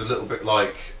used a little bit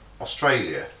like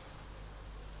Australia?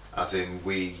 As in,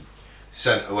 we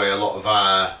sent away a lot of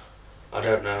our... I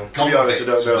don't know. To be honest, I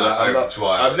don't know that.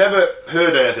 I've never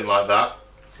heard anything like that.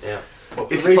 Yeah. But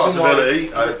it's a possibility.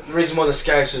 The reason why the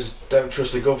Scousers don't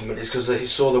trust the government is because they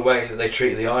saw the way that they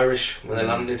treated the Irish when they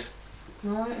landed.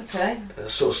 Right, okay. It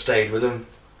sort of stayed with them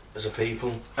as a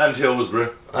people. And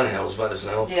Hillsborough. And Hillsborough doesn't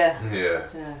help. Yeah.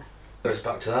 Goes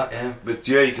back to that, yeah. But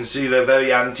yeah, you can see they're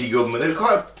very anti-government. They're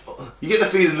quite. You get the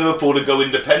feeling Liverpool would go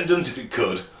independent if it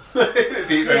could.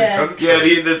 Its own country. Yeah,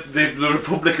 the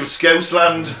Republic of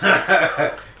Scousland.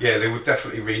 Yeah, they would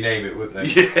definitely rename it, wouldn't they?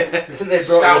 Yeah. I think they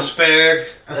brought Scousberg.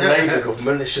 a Labour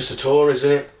government. It's just a Tory,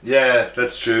 isn't it? Yeah,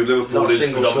 that's true. Liverpool Not a is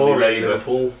single predominantly Tory in Labour.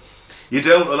 Liverpool. You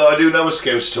don't, although I do know a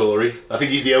Scouse Tory. I think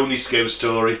he's the only Scouse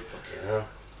Tory. Okay, no.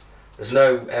 There's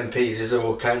no MPs, is there,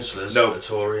 or councillors that are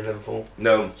Tory in Liverpool?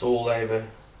 No. It's all Labour.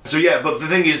 So yeah, but the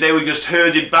thing is, they were just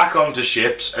herded back onto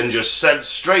ships and just sent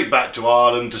straight back to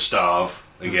Ireland to starve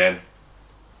again.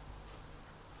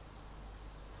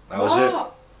 That was it.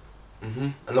 Mm-hmm.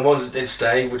 And the ones that did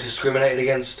stay were discriminated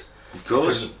against. Of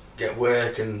course. Couldn't get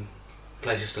work and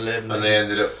places to live. And they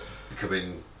ended up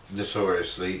becoming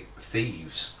notoriously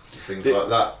thieves. Things like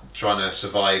that, trying to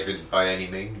survive by any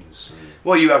means.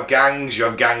 Well, you have gangs, you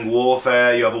have gang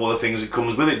warfare, you have all the things that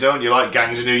comes with it, don't you? Like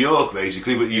Gangs of New York,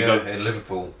 basically. But in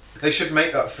Liverpool. They should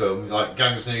make that film, like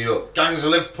Gangs of New York, Gangs of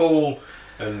Liverpool,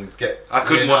 and get... I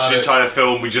couldn't watch an entire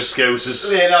film with just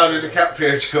Scousers. Leonardo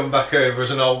DiCaprio to come back over as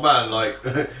an old man, like...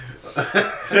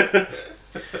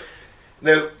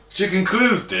 Now, to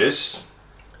conclude this,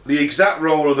 the exact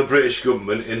role of the British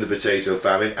government in the potato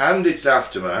famine and its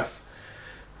aftermath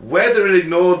Whether it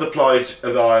ignored the plight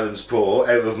of Ireland's poor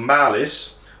out of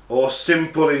malice or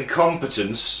simple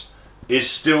incompetence is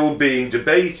still being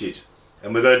debated,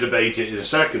 and we're going to debate it in a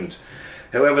second.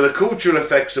 However, the cultural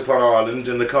effects upon Ireland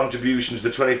and the contribution to the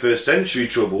 21st century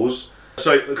troubles,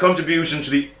 the contribution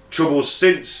to the troubles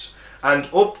since and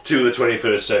up to the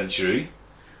 21st century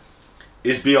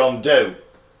is beyond doubt.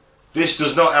 This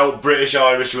does not help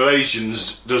British-Irish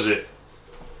relations, does it?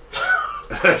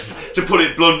 To put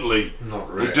it bluntly,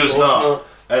 not really. It does not.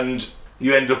 And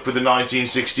you end up with the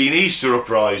 1916 Easter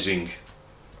uprising.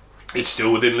 It's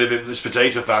still within living this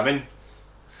potato famine.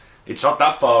 It's not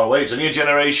that far away. It's only a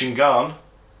generation gone.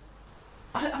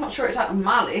 I'm not sure it's out of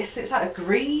malice. It's out of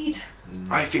greed.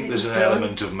 I think there's an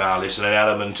element of malice and an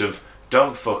element of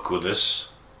don't fuck with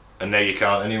us, and now you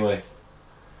can't anyway.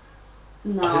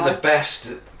 No. I think the best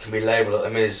that can be labelled at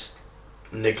them is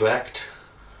neglect.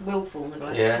 Willful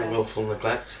neglect. Yeah, willful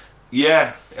neglect.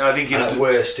 Yeah, I think and at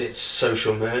worst it's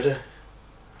social murder.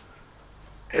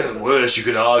 At worst, you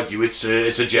could argue it's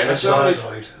a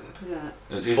genocide. Yeah.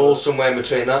 It falls somewhere in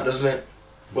between that, doesn't it?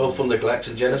 Willful neglect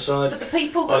and genocide. But the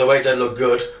people by the way, don't look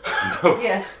good.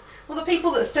 Yeah. Well, the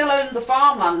people that still owned the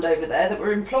farmland over there that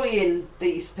were employing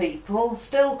these people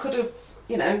still could have,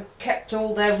 kept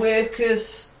all their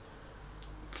workers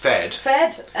fed,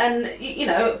 and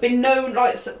been known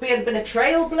been a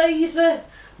trailblazer,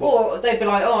 or they'd be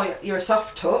like, oh, you're a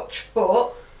soft touch,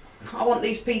 but I want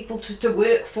these people to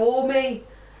work for me.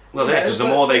 Well, yeah, because the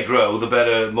more they grow, the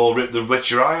better, the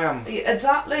richer I am.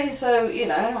 Exactly. So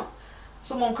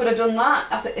someone could have done that.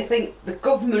 I think the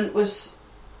government was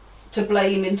to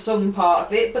blame in some part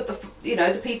of it, but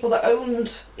the people that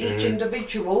owned each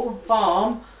individual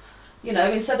farm,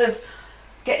 instead of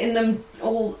getting them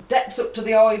all debts up to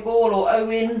the eyeball or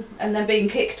owing and then being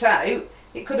kicked out,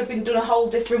 it could have been done a whole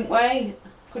different way,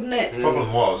 couldn't it? The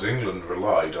problem was England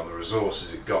relied on the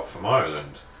resources it got from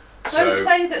Ireland. Don't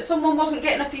say that someone wasn't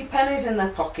getting a few pennies in their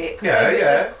pocket.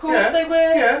 Of course yeah, they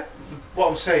were. Yeah. What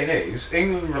I'm saying is,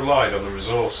 England relied on the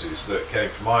resources that came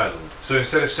from Ireland. So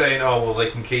instead of saying, oh, well, they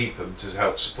can keep them to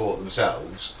help support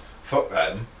themselves, fuck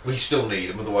them, we still need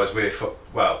them, otherwise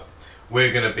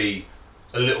we're going to be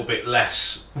a little bit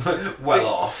less well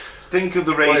off. Think of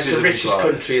the racism. Well, it's the richest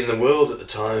country in the world at the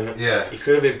time. Yeah. You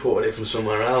could have imported it from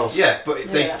somewhere else. Yeah, but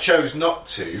they chose not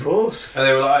to. Of course. And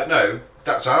they were like, no,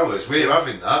 that's ours. We're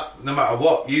having that. No matter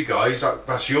what, you guys,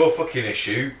 that's your fucking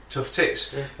issue. Tough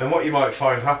tits. Yeah. And what you might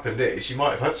find happened is you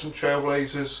might have had some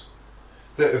trailblazers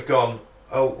that have gone,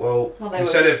 oh, well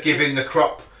instead of giving the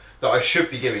crop that I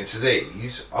should be giving to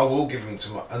these, I will give them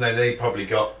to and then they probably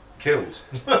got killed.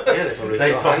 Yeah,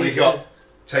 they probably got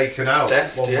taken out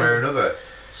theft, one way or another.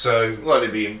 So,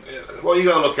 what you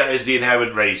got to look at is the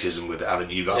inherent racism with it,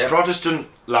 haven't you? You've got a Protestant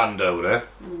landowner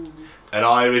and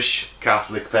Irish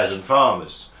Catholic peasant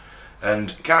farmers,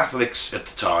 and Catholics at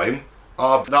the time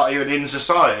are not even in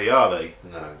society, are they?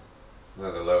 No,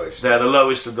 they're the lowest. They're the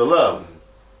lowest of the low.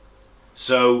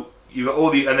 So you've got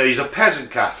all and these are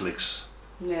peasant Catholics.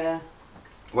 Yeah.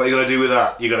 What are you going to do with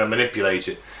that? You're going to manipulate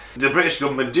it. The British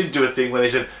government did do a thing where they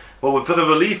said, well, for the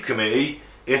relief committee,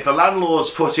 if the landlords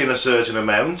put in a certain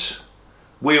amount,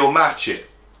 we'll match it.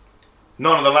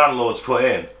 None of the landlords put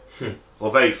in,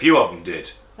 or very few of them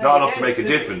did. Not enough to make a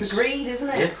difference. It's the greed, isn't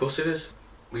it? Yeah, of course it is.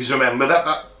 Because remember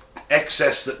that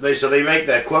excess that they make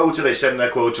their quota, they send their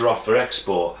quota off for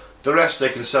export. The rest they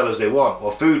can sell as they want.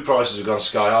 Well, food prices have gone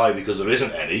sky high because there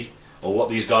isn't any, or what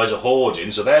these guys are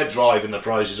hoarding. So they're driving the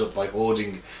prices up by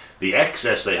hoarding the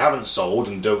excess they haven't sold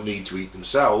and don't need to eat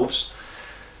themselves.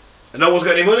 And no one's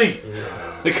got any money.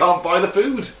 Yeah. They can't buy the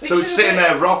food. So it's sitting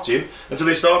there rotting until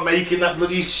they start making that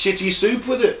bloody shitty soup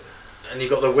with it. And you've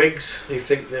got the Whigs who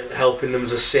think that helping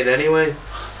them's a sin anyway.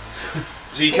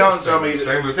 So you can't tell me...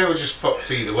 They were just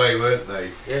fucked either way, weren't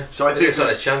they? Yeah. So I think it's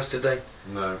not a chance, did they?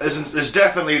 No. There's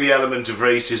definitely the element of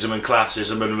racism and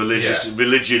classism and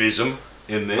religionism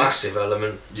in this. Massive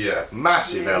element. Yeah.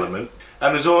 Massive element.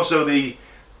 And there's also the...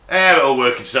 it'll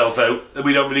work itself out, that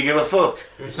we don't really give a fuck.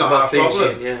 It's not our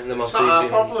problem. Yeah, the it's not our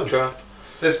problem. Trap.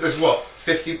 There's what,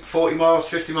 50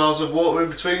 miles of water in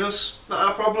between us? Not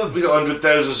our problem. We got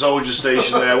 100,000 soldiers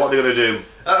stationed there, what are they going to do?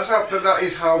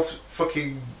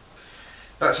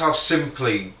 That's how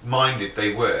simply minded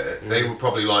they were. They were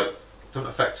probably like, doesn't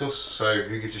affect us, so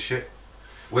who gives a shit?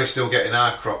 We're still getting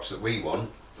our crops that we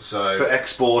want, so... For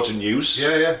export and use.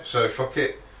 Yeah, so fuck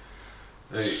it.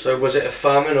 So was it a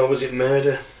famine or was it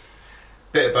murder?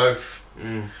 Bit of both.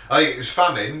 I think it was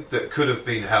famine that could have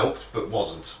been helped but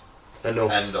wasn't.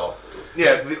 Enough. End of.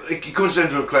 Yeah, it comes down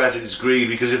to a classic, it's greed,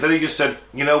 because if they just said,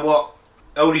 you know what,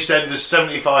 only send us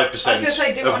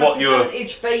 75% of what you're...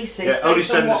 percentage basis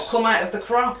based on what come out of the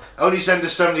crop. Only send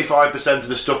us 75% of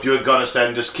the stuff you're going to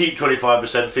send us, keep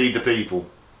 25%, feed the people.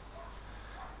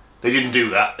 They didn't do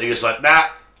that. They just like, nah,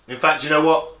 in fact, you know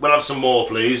what, we'll have some more,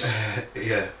 please.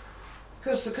 Yeah.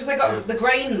 Because they got the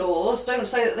grain laws, don't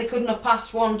say that they couldn't have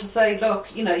passed one to say,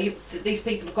 look, you know, these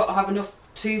people have got to have enough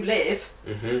to live.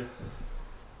 Mm-hmm.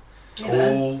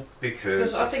 All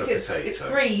because I think it's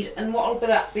greed, and what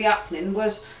will be happening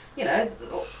was, you know,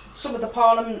 some of the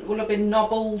parliament will have been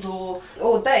nobbled,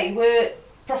 or they were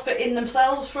profiting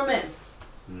themselves from it.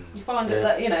 You find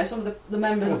that, you know, some of the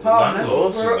members of parliament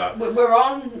were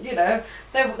on, you know,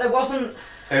 there wasn't...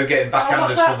 They were getting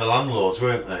backhanders from the landlords,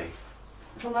 weren't they?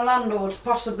 From the landlords,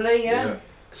 possibly, yeah.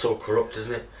 It's all corrupt,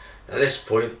 isn't it? At this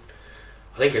point,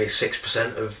 I think only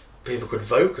 6% of people could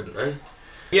vote, couldn't they?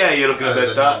 Yeah, you're looking at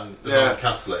that. The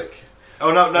non-Catholic.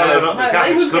 Oh no, not the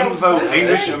Catholics couldn't vote.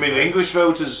 English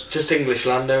voters. Just English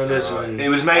landowners and it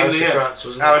was mainly aristocrats,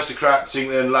 wasn't it? Aristocrats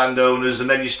and landowners, and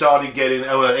then you started getting.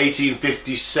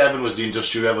 1857 was the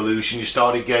Industrial Revolution. You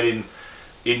started getting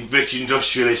rich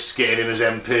industrialists getting in as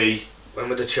MP. When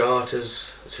were the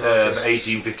charters?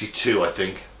 1852, I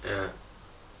think. Yeah.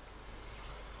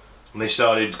 And they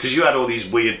started, because you had all these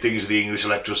weird things with the English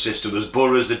electoral system. There's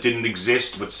boroughs that didn't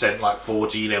exist but sent like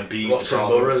 14 MPs Lots to of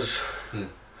Parliament. boroughs.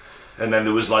 And then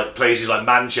there was like places like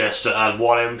Manchester that had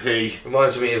one MP.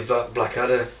 Reminds me of that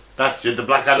Blackadder. That's it, the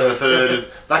Blackadder the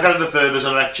Third. Blackadder the Third, there's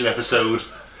an election episode,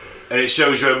 and it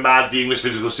shows you how mad the English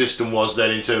political system was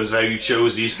then in terms of how you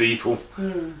chose these people.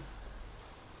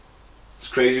 It's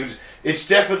crazy. It's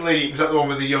definitely... Is that the one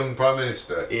with the young Prime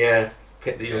Minister? Yeah,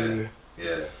 Pitt the Young.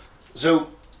 Yeah. So,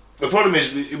 the problem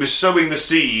is, it was sowing the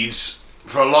seeds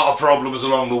for a lot of problems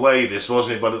along the way, this,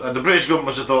 wasn't it? But the British government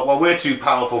must have thought, well, we're too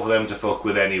powerful for them to fuck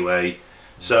with anyway,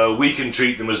 so we can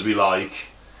treat them as we like.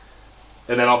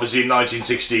 And then obviously in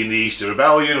 1916, the Easter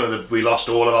Rebellion, we lost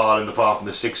all of Ireland apart from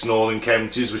the 6 northern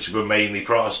counties, which were mainly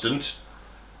Protestant.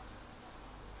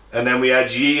 And then we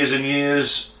had years and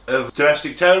years of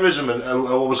domestic terrorism and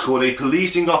what was called a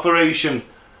policing operation,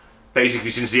 basically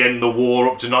since the end of the war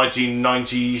up to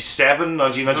 1997,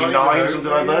 1999,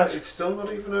 something like that. It's still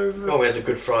not even over. Oh, we had the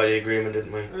Good Friday Agreement,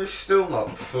 didn't we? It's still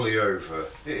not fully over.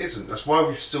 It isn't. That's why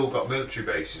we've still got military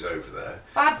bases over there.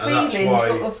 Bad feeling,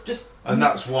 sort of just... And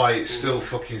that's why it's still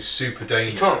fucking super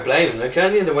dangerous. You can't blame them, though,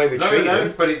 can you, the way we treat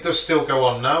them? But it does still go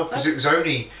on now, because it was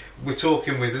only... We're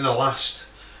talking within the last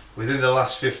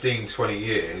 15, 20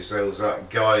 years, there was that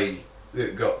guy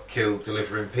that got killed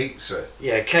delivering pizza.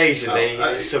 Yeah, occasionally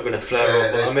it's still going to flare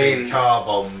up. There's been car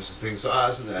bombs and things like that,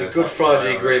 hasn't there? The Good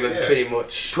Friday Agreement pretty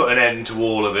much put an end to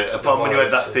all of it. Apart when you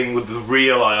had that thing with the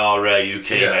real IRA who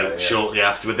came out shortly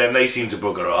after, but then they seemed to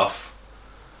bugger off.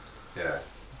 Yeah.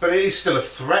 But it is still a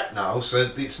threat now, so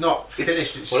it's not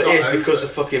finished. It's it is because of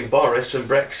fucking Boris and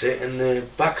Brexit and the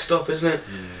backstop, isn't it?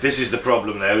 This is the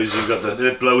problem now, is you've got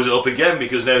it blows it up again,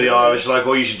 because now the Irish are like,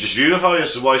 oh, you should just unify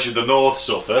us, so why should the North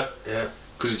suffer? Yeah.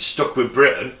 Because it's stuck with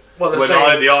Britain. Well, when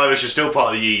the Irish are still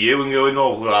part of the EU and going,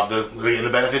 oh, we'll get the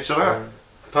benefits of that.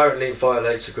 Apparently it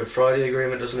violates the Good Friday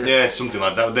Agreement, doesn't it? Yeah, it's something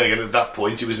like that. But then again, at that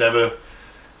point, it was never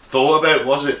thought about,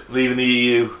 was it, leaving the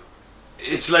EU?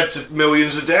 It's led to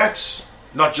millions of deaths.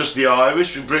 Not just the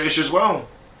Irish, the British as well.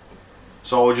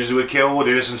 Soldiers who were killed,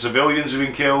 innocent civilians who have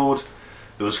been killed.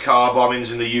 There was car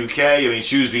bombings in the UK. I mean,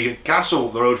 Shrewsbury Castle,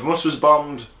 the road from us, was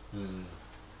bombed.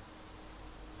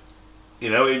 You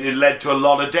know, it led to a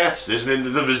lot of deaths.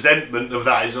 Isn't the resentment of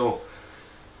that is all.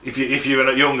 If you're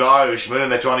a young Irishman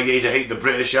and they're trying to get you to hate the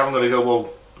British, you haven't got to go, well,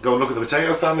 go and look at the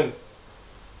potato famine.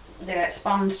 Yeah, it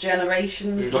spans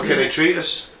generations. Look how they treat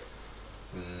us.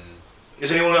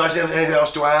 Is anyone else anything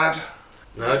else to add?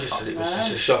 No, it was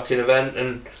just a shocking event,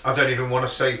 and I don't even want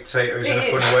to say potatoes in a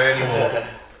funny way anymore.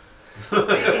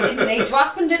 It didn't need to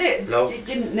happen, did it? No. It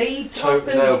didn't need to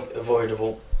happen. No,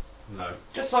 avoidable. No.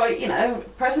 Just like, you know,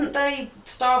 present day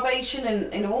starvation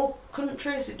in all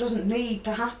countries, it doesn't need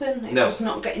to happen. It's just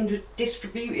not getting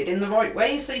distributed in the right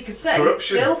way, so you could say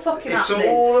corruption. It's still fucking it's happening.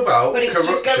 It's all about but it's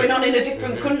corruption. just going on in a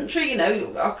different country, you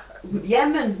know.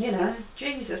 Yemen, you know,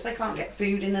 Jesus, they can't get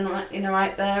food in and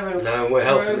out there. No, we're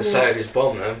helping the Saudis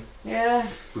bomb now. Yeah.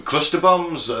 With cluster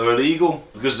bombs that are illegal,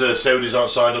 because the Saudis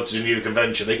aren't signed up to the Geneva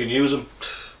Convention, they can use them.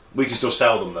 We can still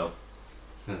sell them though.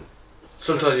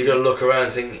 Sometimes you've got to look around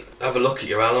and think, have a look at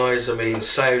your allies. I mean,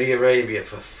 Saudi Arabia,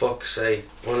 for fuck's sake,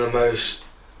 one of the most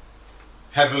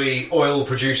heavily oil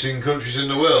producing countries in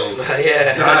the world.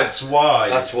 Yeah. That's why.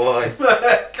 That's why.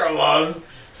 Come on.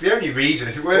 It's the only reason.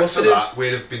 If it weren't for that,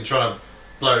 we'd have been trying to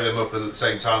blow them up at the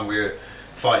same time we were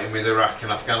fighting with Iraq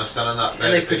and Afghanistan and that.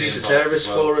 And they produce the terrorists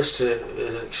for us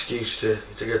as an excuse to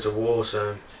go to war.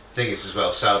 So the thing is as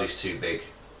well, Saudi's too big.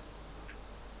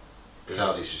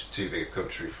 Saudi's just too big a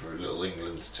country for little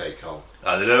England to take on.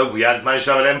 I don't know. We had managed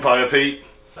to have an empire, Pete.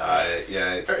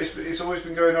 Yeah, it's always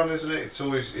been going on, isn't it? It's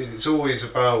always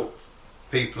about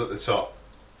people at the top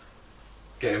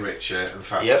getting richer and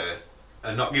faster,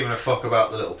 and not giving a fuck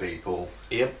about the little people.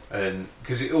 Yep. And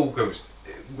because it all goes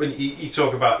when you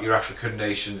talk about your African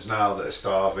nations now that are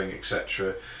starving,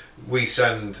 etc. We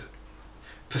send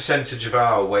percentage of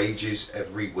our wages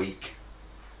every week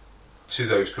to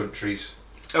those countries.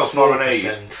 Oh, foreign aid.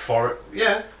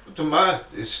 Yeah, it doesn't matter.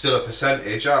 It's still a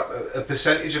percentage. A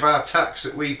percentage of our tax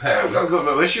that we pay. I've got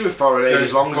no issue with foreign aid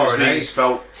as long as it's being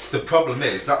spelt. The problem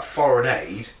is that foreign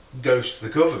aid goes to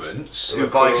the governments who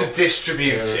buy to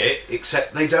distribute it,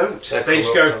 except they don't. They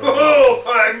just go, oh,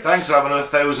 thanks. Thanks for having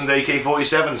 1,000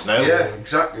 AK-47s now. Yeah,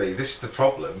 exactly. This is the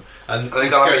problem. And I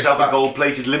think I'll have myself a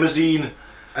gold-plated limousine.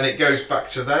 And it goes back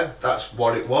to then. That's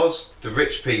what it was. The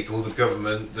rich people, the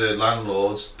government, the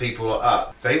landlords, people like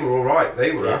that, they were all right.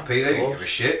 They were happy. They didn't give a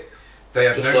shit. They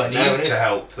had no need to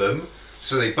help them.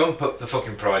 So they bump up the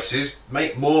fucking prices,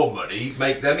 make more money,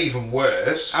 make them even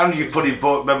worse. And you've probably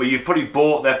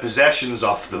bought their possessions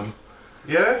off them.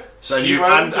 Yeah. So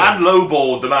and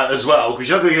lowballed them out as well, because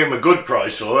you're not going to give them a good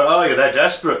price for it, are you? They're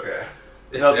desperate. Yeah.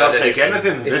 They'll take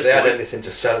anything. If they had anything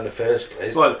to sell in the first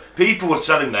place. Well, people were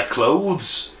selling their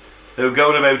clothes. They were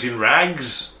going about in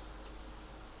rags.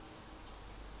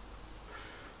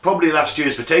 Probably last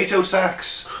year's potato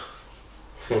sacks.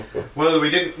 Well, we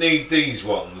didn't need these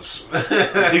ones.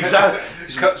 Exactly.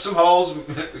 Just cut some holes.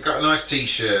 We've got a nice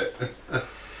T-shirt.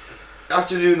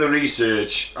 After doing the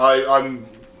research, I'm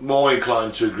more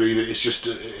inclined to agree that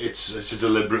it's a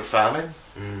deliberate famine.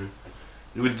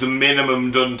 With the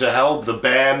minimum done to help, the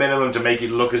bare minimum to make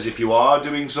it look as if you are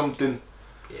doing something.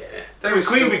 Yeah.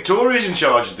 Queen Victoria's in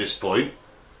charge at this point.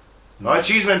 Right?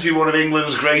 She's meant to be one of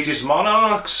England's greatest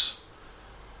monarchs.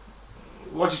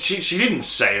 What did she didn't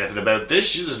say anything about this.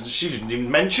 She didn't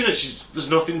even mention it. There's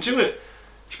nothing to it.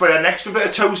 She probably had an extra bit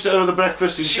of toast at her the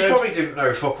breakfast instead. She probably didn't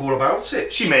know fuck all about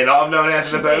it. She may not have known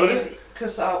anything about it.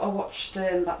 Because I watched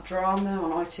that drama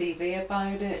on ITV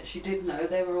about it. She did know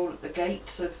they were all at the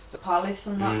gates of the palace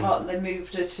and that lot, and they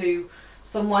moved her to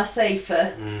somewhere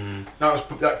safer.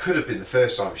 That could have been the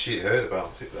first time she'd heard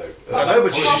about it, though. I know,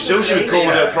 but she still should have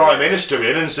called her Prime Minister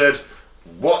in and said,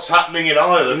 what's happening in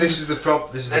Ireland? And this is the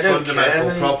problem. This is the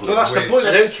fundamental problem. Well, that's the point.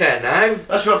 They don't care now.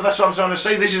 That's what I'm trying to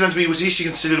say. This is meant to be. Was she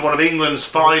considered one of England's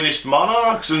finest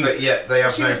monarchs? And but yet they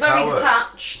have she no was power. very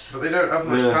detached. But they don't have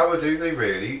much power, do they?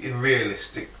 Really, in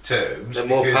realistic terms. They're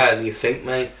more power than you think,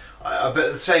 mate. But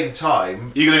at the same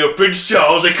time, you're going to go Prince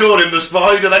Charles. They call him the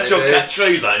Spider. That's your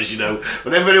catchphrase, that is. You know,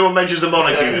 whenever anyone mentions the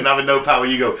monarchy and having no power,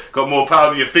 you go, got more power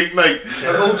than you think, mate.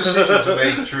 All decisions are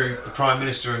made through the Prime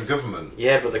Minister and government.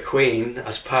 Yeah, but the Queen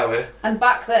has power. And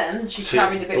back then, she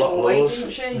carried a bit more weight, didn't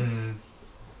she?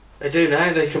 They do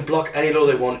now. They can block any law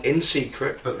they want in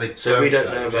secret. But they we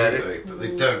don't know about it. But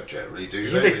they don't generally,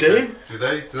 do they? Yeah, they do. Do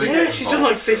they? Do they? Yeah, she's done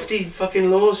like 50 fucking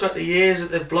laws throughout the years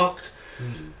that they've blocked.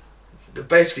 They're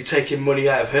basically taking money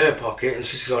out of her pocket, and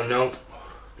she's gone, no,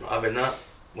 not having that.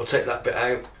 We'll take that bit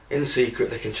out. In secret,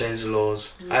 they can change the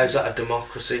laws. How's that a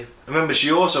democracy? Remember,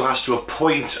 she also has to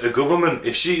appoint a government.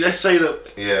 If she, let's say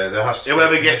that, there has to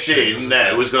whoever gets in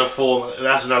now is going to form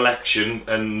as an election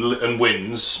and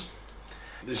wins.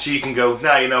 She can go,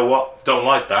 nah, you know what? Don't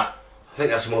like that. I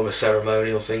think that's more of a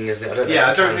ceremonial thing, isn't it? I don't know. Yeah,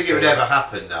 I don't think it would ever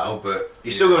happen now, but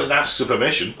he still goes and asks for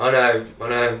permission. I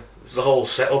know. The whole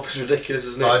setup is ridiculous,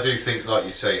 isn't it? But I do think, like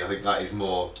you say, I think that is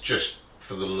more just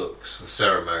for the looks, the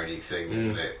ceremony thing,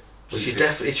 isn't it? Well, she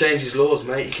definitely changes laws,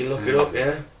 mate. You can look it up,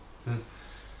 yeah.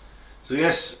 So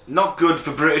yes, not good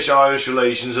for British-Irish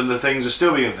relations, and the things are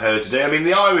still being heard today. I mean,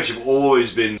 the Irish have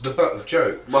always been the butt of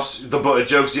jokes. The butt of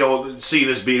jokes. The old seen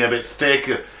as being a bit thick.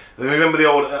 I remember the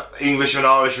old Englishman,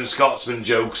 Irishman, Scotsman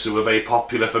jokes that were very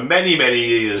popular for many, many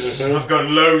years. I've got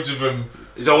loads of them.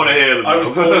 You don't want to hear them. I was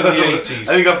born in the 80s.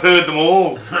 I think I've heard them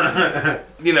all.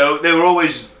 You know, they were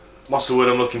always, what's the word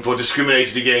I'm looking for,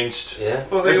 discriminated against. Yeah.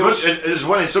 Well, as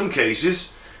well in some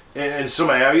cases, in some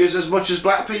areas, as much as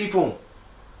black people.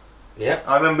 Yeah.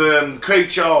 I remember Craig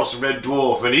Charles from Red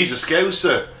Dwarf, and he's a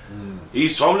Scouser.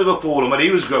 He's from Liverpool, and when he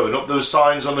was growing up, there were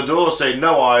signs on the door saying,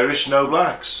 no Irish, no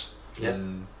blacks. Yeah.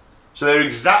 So they're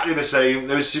exactly the same.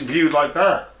 They were viewed like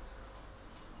that.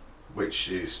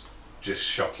 Which is just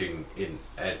shocking in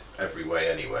every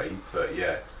way anyway, but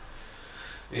yeah,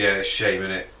 it's a shame,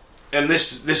 innit? And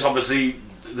this obviously,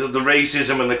 the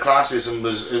racism and the classism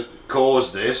has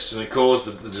caused this, and it caused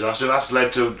the disaster, and that's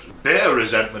led to bitter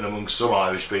resentment amongst some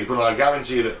Irish people. And I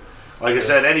guarantee you that, like I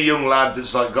said, any young lad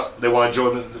that's like they want to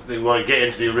join, they want to get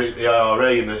into the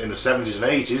IRA in the 70s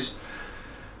and 80s,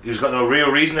 who's got no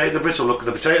real reason to hate the Brits. Or look at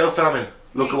the potato famine.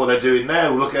 Look at what they're doing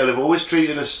now. Look how they've always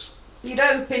treated us. You'd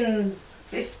hope in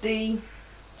 50,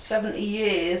 70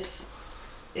 years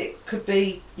it could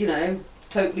be,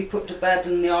 totally put to bed,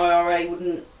 and the IRA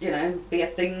wouldn't, be a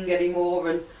thing anymore,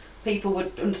 and people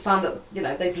would understand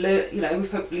that, they've learnt,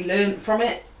 we've hopefully learnt from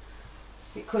it.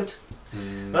 It could.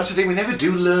 That's the thing, we never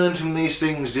do learn from these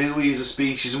things, do we, as a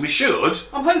species, and we should.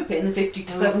 I'm hoping in 50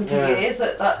 to 70 years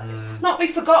that not be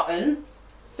forgotten,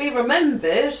 be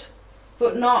remembered,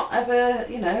 but not ever,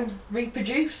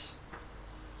 reproduce.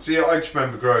 See, I just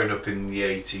remember growing up in the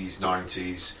 80s,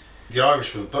 90s, the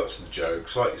Irish were the butts of the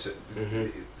jokes, like you said,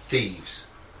 thieves,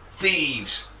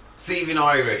 thieving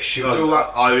Irish. It was all that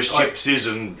Irish gypsies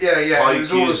and it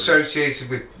was all associated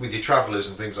with your travellers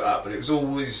and things like that. But it was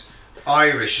always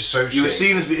Irish associated. You were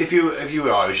seen as if you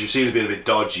were Irish, you were seen as being a bit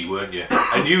dodgy, weren't you?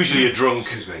 And usually a drunk.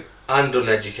 Excuse me. And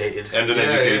uneducated. So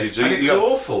and it was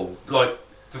awful. Like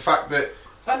the fact that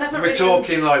we're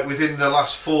talking like within the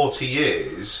last 40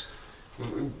 years,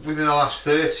 within the last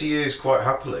 30 years, quite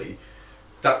happily,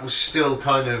 that was still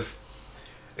kind of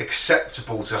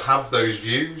acceptable to have those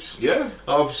views. Yeah.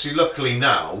 Obviously, luckily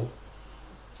now,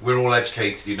 we're all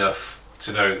educated enough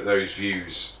to know that those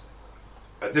views,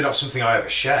 they're not something I ever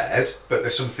shared, but they're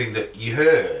something that you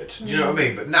heard. Do you know what I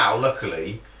mean? But now,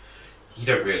 luckily, you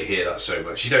don't really hear that so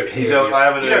much. You don't hear. You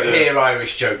don't hear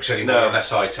Irish jokes anymore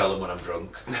unless I tell them when I'm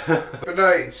drunk. But no,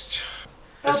 it's.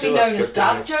 They'll be known as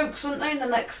dad jokes, won't they, in the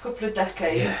next couple of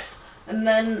decades? Yeah. And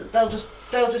then they'll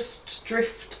just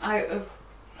drift out of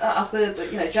as the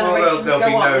generations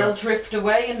go on. They'll drift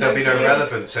away, and there'll be no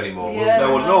relevance anymore. Yeah,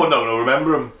 no one will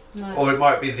remember them. No. Or it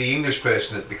might be the English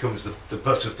person that becomes the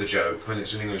butt of the joke when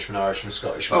it's an Englishman, Irishman,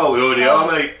 Scottishman. Oh, we already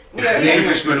are, mate. The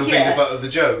Englishman will be the butt of the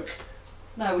joke.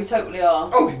 No, we totally are.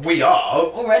 Oh, we are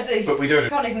already. But we don't. We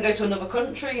can't even go to another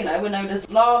country. We're known as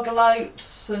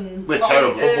lagerlouts and we're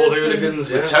terrible football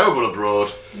hooligans. We're terrible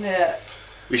abroad. Yeah.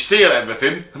 We steal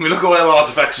everything. I mean, look at all them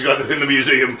artefacts you got in the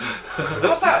museum.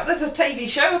 What's that? There's a TV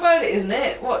show about it, isn't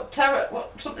it? What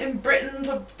something Britain's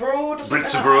abroad or something?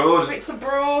 Brits abroad. Brits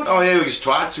abroad. Oh yeah, we just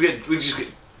twats. We just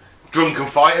get drunk and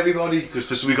fight everybody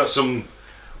because we got some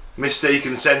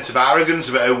mistaken sense of arrogance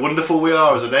about how wonderful we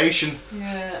are as a nation.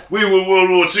 Yeah. We were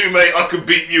World War II, mate. I could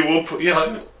beat you up. You're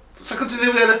like, what's that got to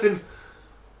do with anything?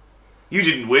 You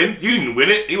didn't win. You didn't win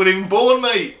it. You weren't even born,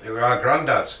 mate. They were our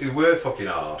granddads who were fucking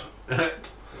hard.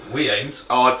 We ain't.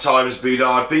 Hard times beat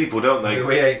hard people, don't they?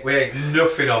 We ain't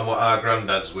nothing on what our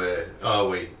granddads were, are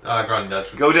we? Our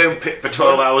granddads were. Go down pit for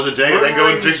 12 hours a day and then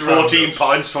go and drink 14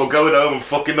 pints before going home and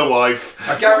fucking the wife.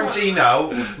 I guarantee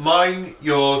now, mine,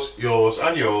 yours,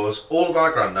 and yours, all of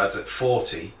our granddads at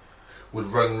 40 would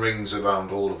run rings around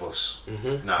all of us.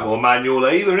 Now. More manual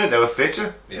labour, innit? They were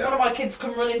fitter. Yeah. One of my kids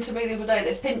come running to me the other day.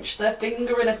 They pinched their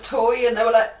finger in a toy and they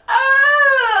were like,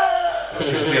 ah!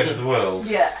 It's the end of the world.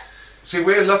 Yeah. See,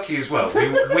 we're lucky as well.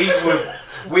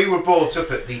 We were brought up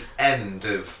at the end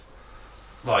of,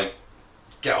 like,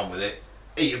 get on with it.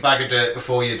 Eat a bag of dirt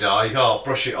before you die. Oh,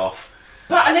 brush it off.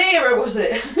 That an era, was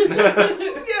it?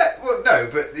 Yeah, well, no,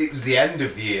 but it was the end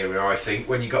of the era, I think,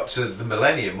 when you got to the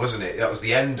millennium, wasn't it? That was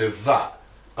the end of that.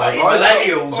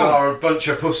 Millennials are a bunch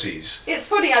of pussies. It's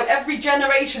funny how every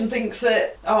generation thinks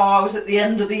that, I was at the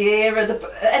end of the era,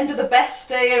 the end of the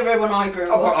best era when I grew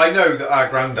up. But I know that our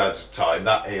granddad's time,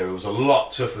 that era, was a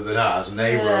lot tougher than ours, and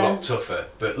they were a lot tougher.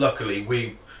 But luckily,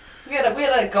 we had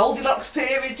a Goldilocks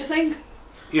period, do you think?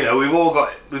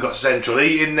 We've got central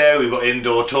heating now. We've got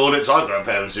indoor toilets. Our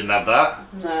grandparents didn't have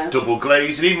that. No. Double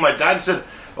glazed, and even my dad said,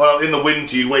 well, in the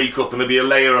winter you'd wake up and there'd be a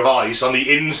layer of ice on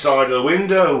the inside of the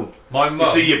window. My mum, you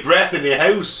see your breath in your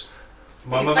house.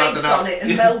 My mum had on it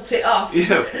and melt it off.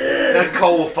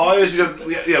 Coal fires.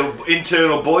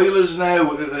 Internal boilers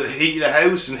now, heat the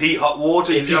house and heat hot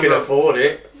water. If you can afford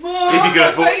it.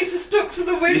 My face is stuck to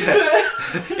the window.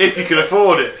 If you can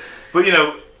afford it, but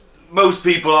most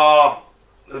people are.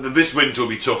 This winter will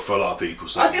be tough for a lot of people.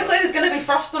 So I was going to say there's going to be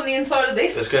frost on the inside of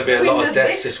this. There's going to be a lot of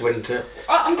deaths this winter.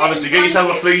 Honestly, get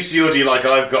yourself a fleecy hoodie like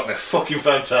I've got. They're fucking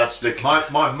fantastic.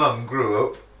 My mum grew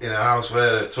up in a house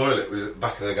where the toilet was at the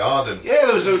back of the garden. Yeah,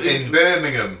 there was in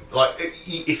Birmingham. Like,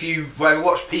 if you've ever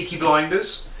watched Peaky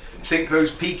Blinders, think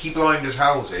those Peaky Blinders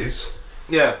houses.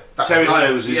 Yeah, terrace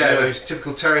houses. Yeah, those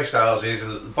typical terrace houses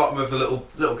at the bottom of the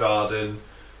little garden.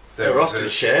 They were often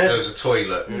shared. There was a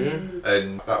toilet,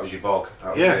 and that was your bog.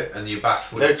 That was it. And your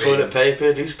bath would no have been... toilet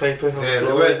paper, newspaper. Yeah,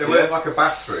 there weren't like a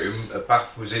bathroom. A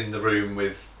bath was in the room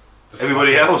with the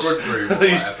everybody else. Front room or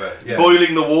whatever. Yeah.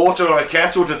 Boiling the water on a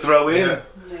kettle to throw in.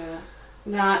 Yeah.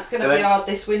 No, it's going to be hard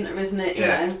this winter, isn't it? You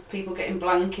know, people getting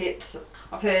blankets.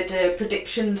 I've heard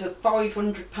predictions of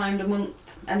 £500 a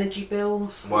month energy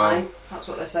bills. Wow. You know, that's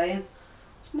what they're saying.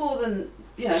 It's more than,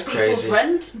 people's crazy.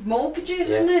 rent, mortgages,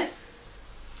 isn't it?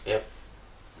 Yep.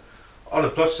 On the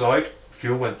plus side,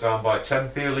 fuel went down by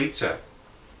 10p a litre.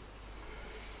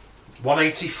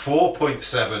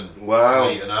 184.7 Wow.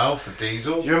 litre now for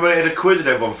diesel. Do you remember when it hit £1 and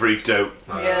everyone freaked out?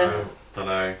 Yeah. I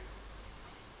know.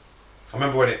 I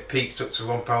remember when it peaked up to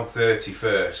 £1.30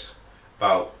 first,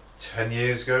 about 10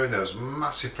 years ago, and there was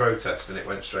massive protest, and it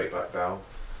went straight back down.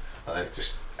 And then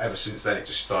ever since then, it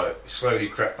just slowly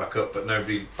crept back up, but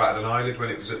nobody batted an eyelid when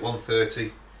it was at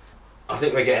 130. I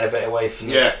think we're getting a bit away from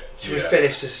that. Should we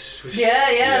finish this?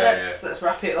 Let's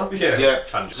wrap it up. Yeah.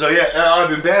 So I've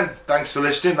been Ben. Thanks for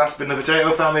listening. That's been the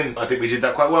Potato Famine. I think we did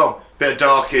that quite well. Bit of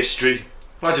dark history.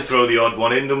 Like to throw the odd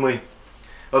one in, don't we?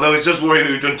 Although it does worry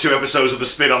me we've done 2 episodes of the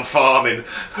spin on farming.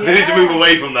 We need to move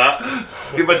away from that.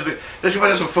 Let's get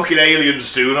back to some fucking aliens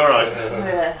soon, alright?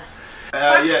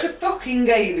 Back to fucking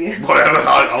aliens. Whatever,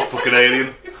 I'll fucking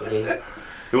alien.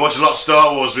 We watched a lot of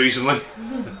Star Wars recently.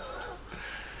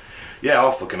 Yeah,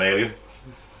 I'll fucking alien.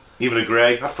 Even a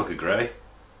grey. I'd fuck a grey.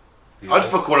 I'd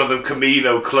fuck one of the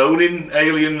Camino cloning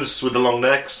aliens with the long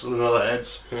necks and the other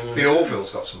heads. The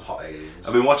Orville's got some hot aliens.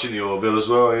 I've been watching the Orville as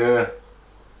well, yeah.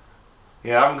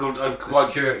 Yeah, I'm good. The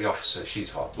security officer, she's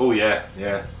hot. Oh yeah,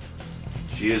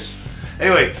 she is.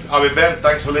 Anyway, I've been Ben.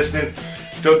 Thanks for listening.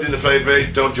 Don't do the flavour.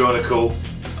 Don't join a cult.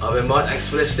 I've been Mike. Thanks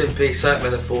for listening. Peace out. May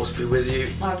the force be with you.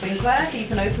 I've been Claire.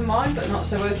 Keep an open mind, but not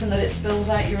so open that it spills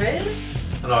out your ears.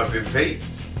 And I've been Pete.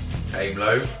 Aim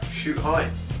low, shoot high.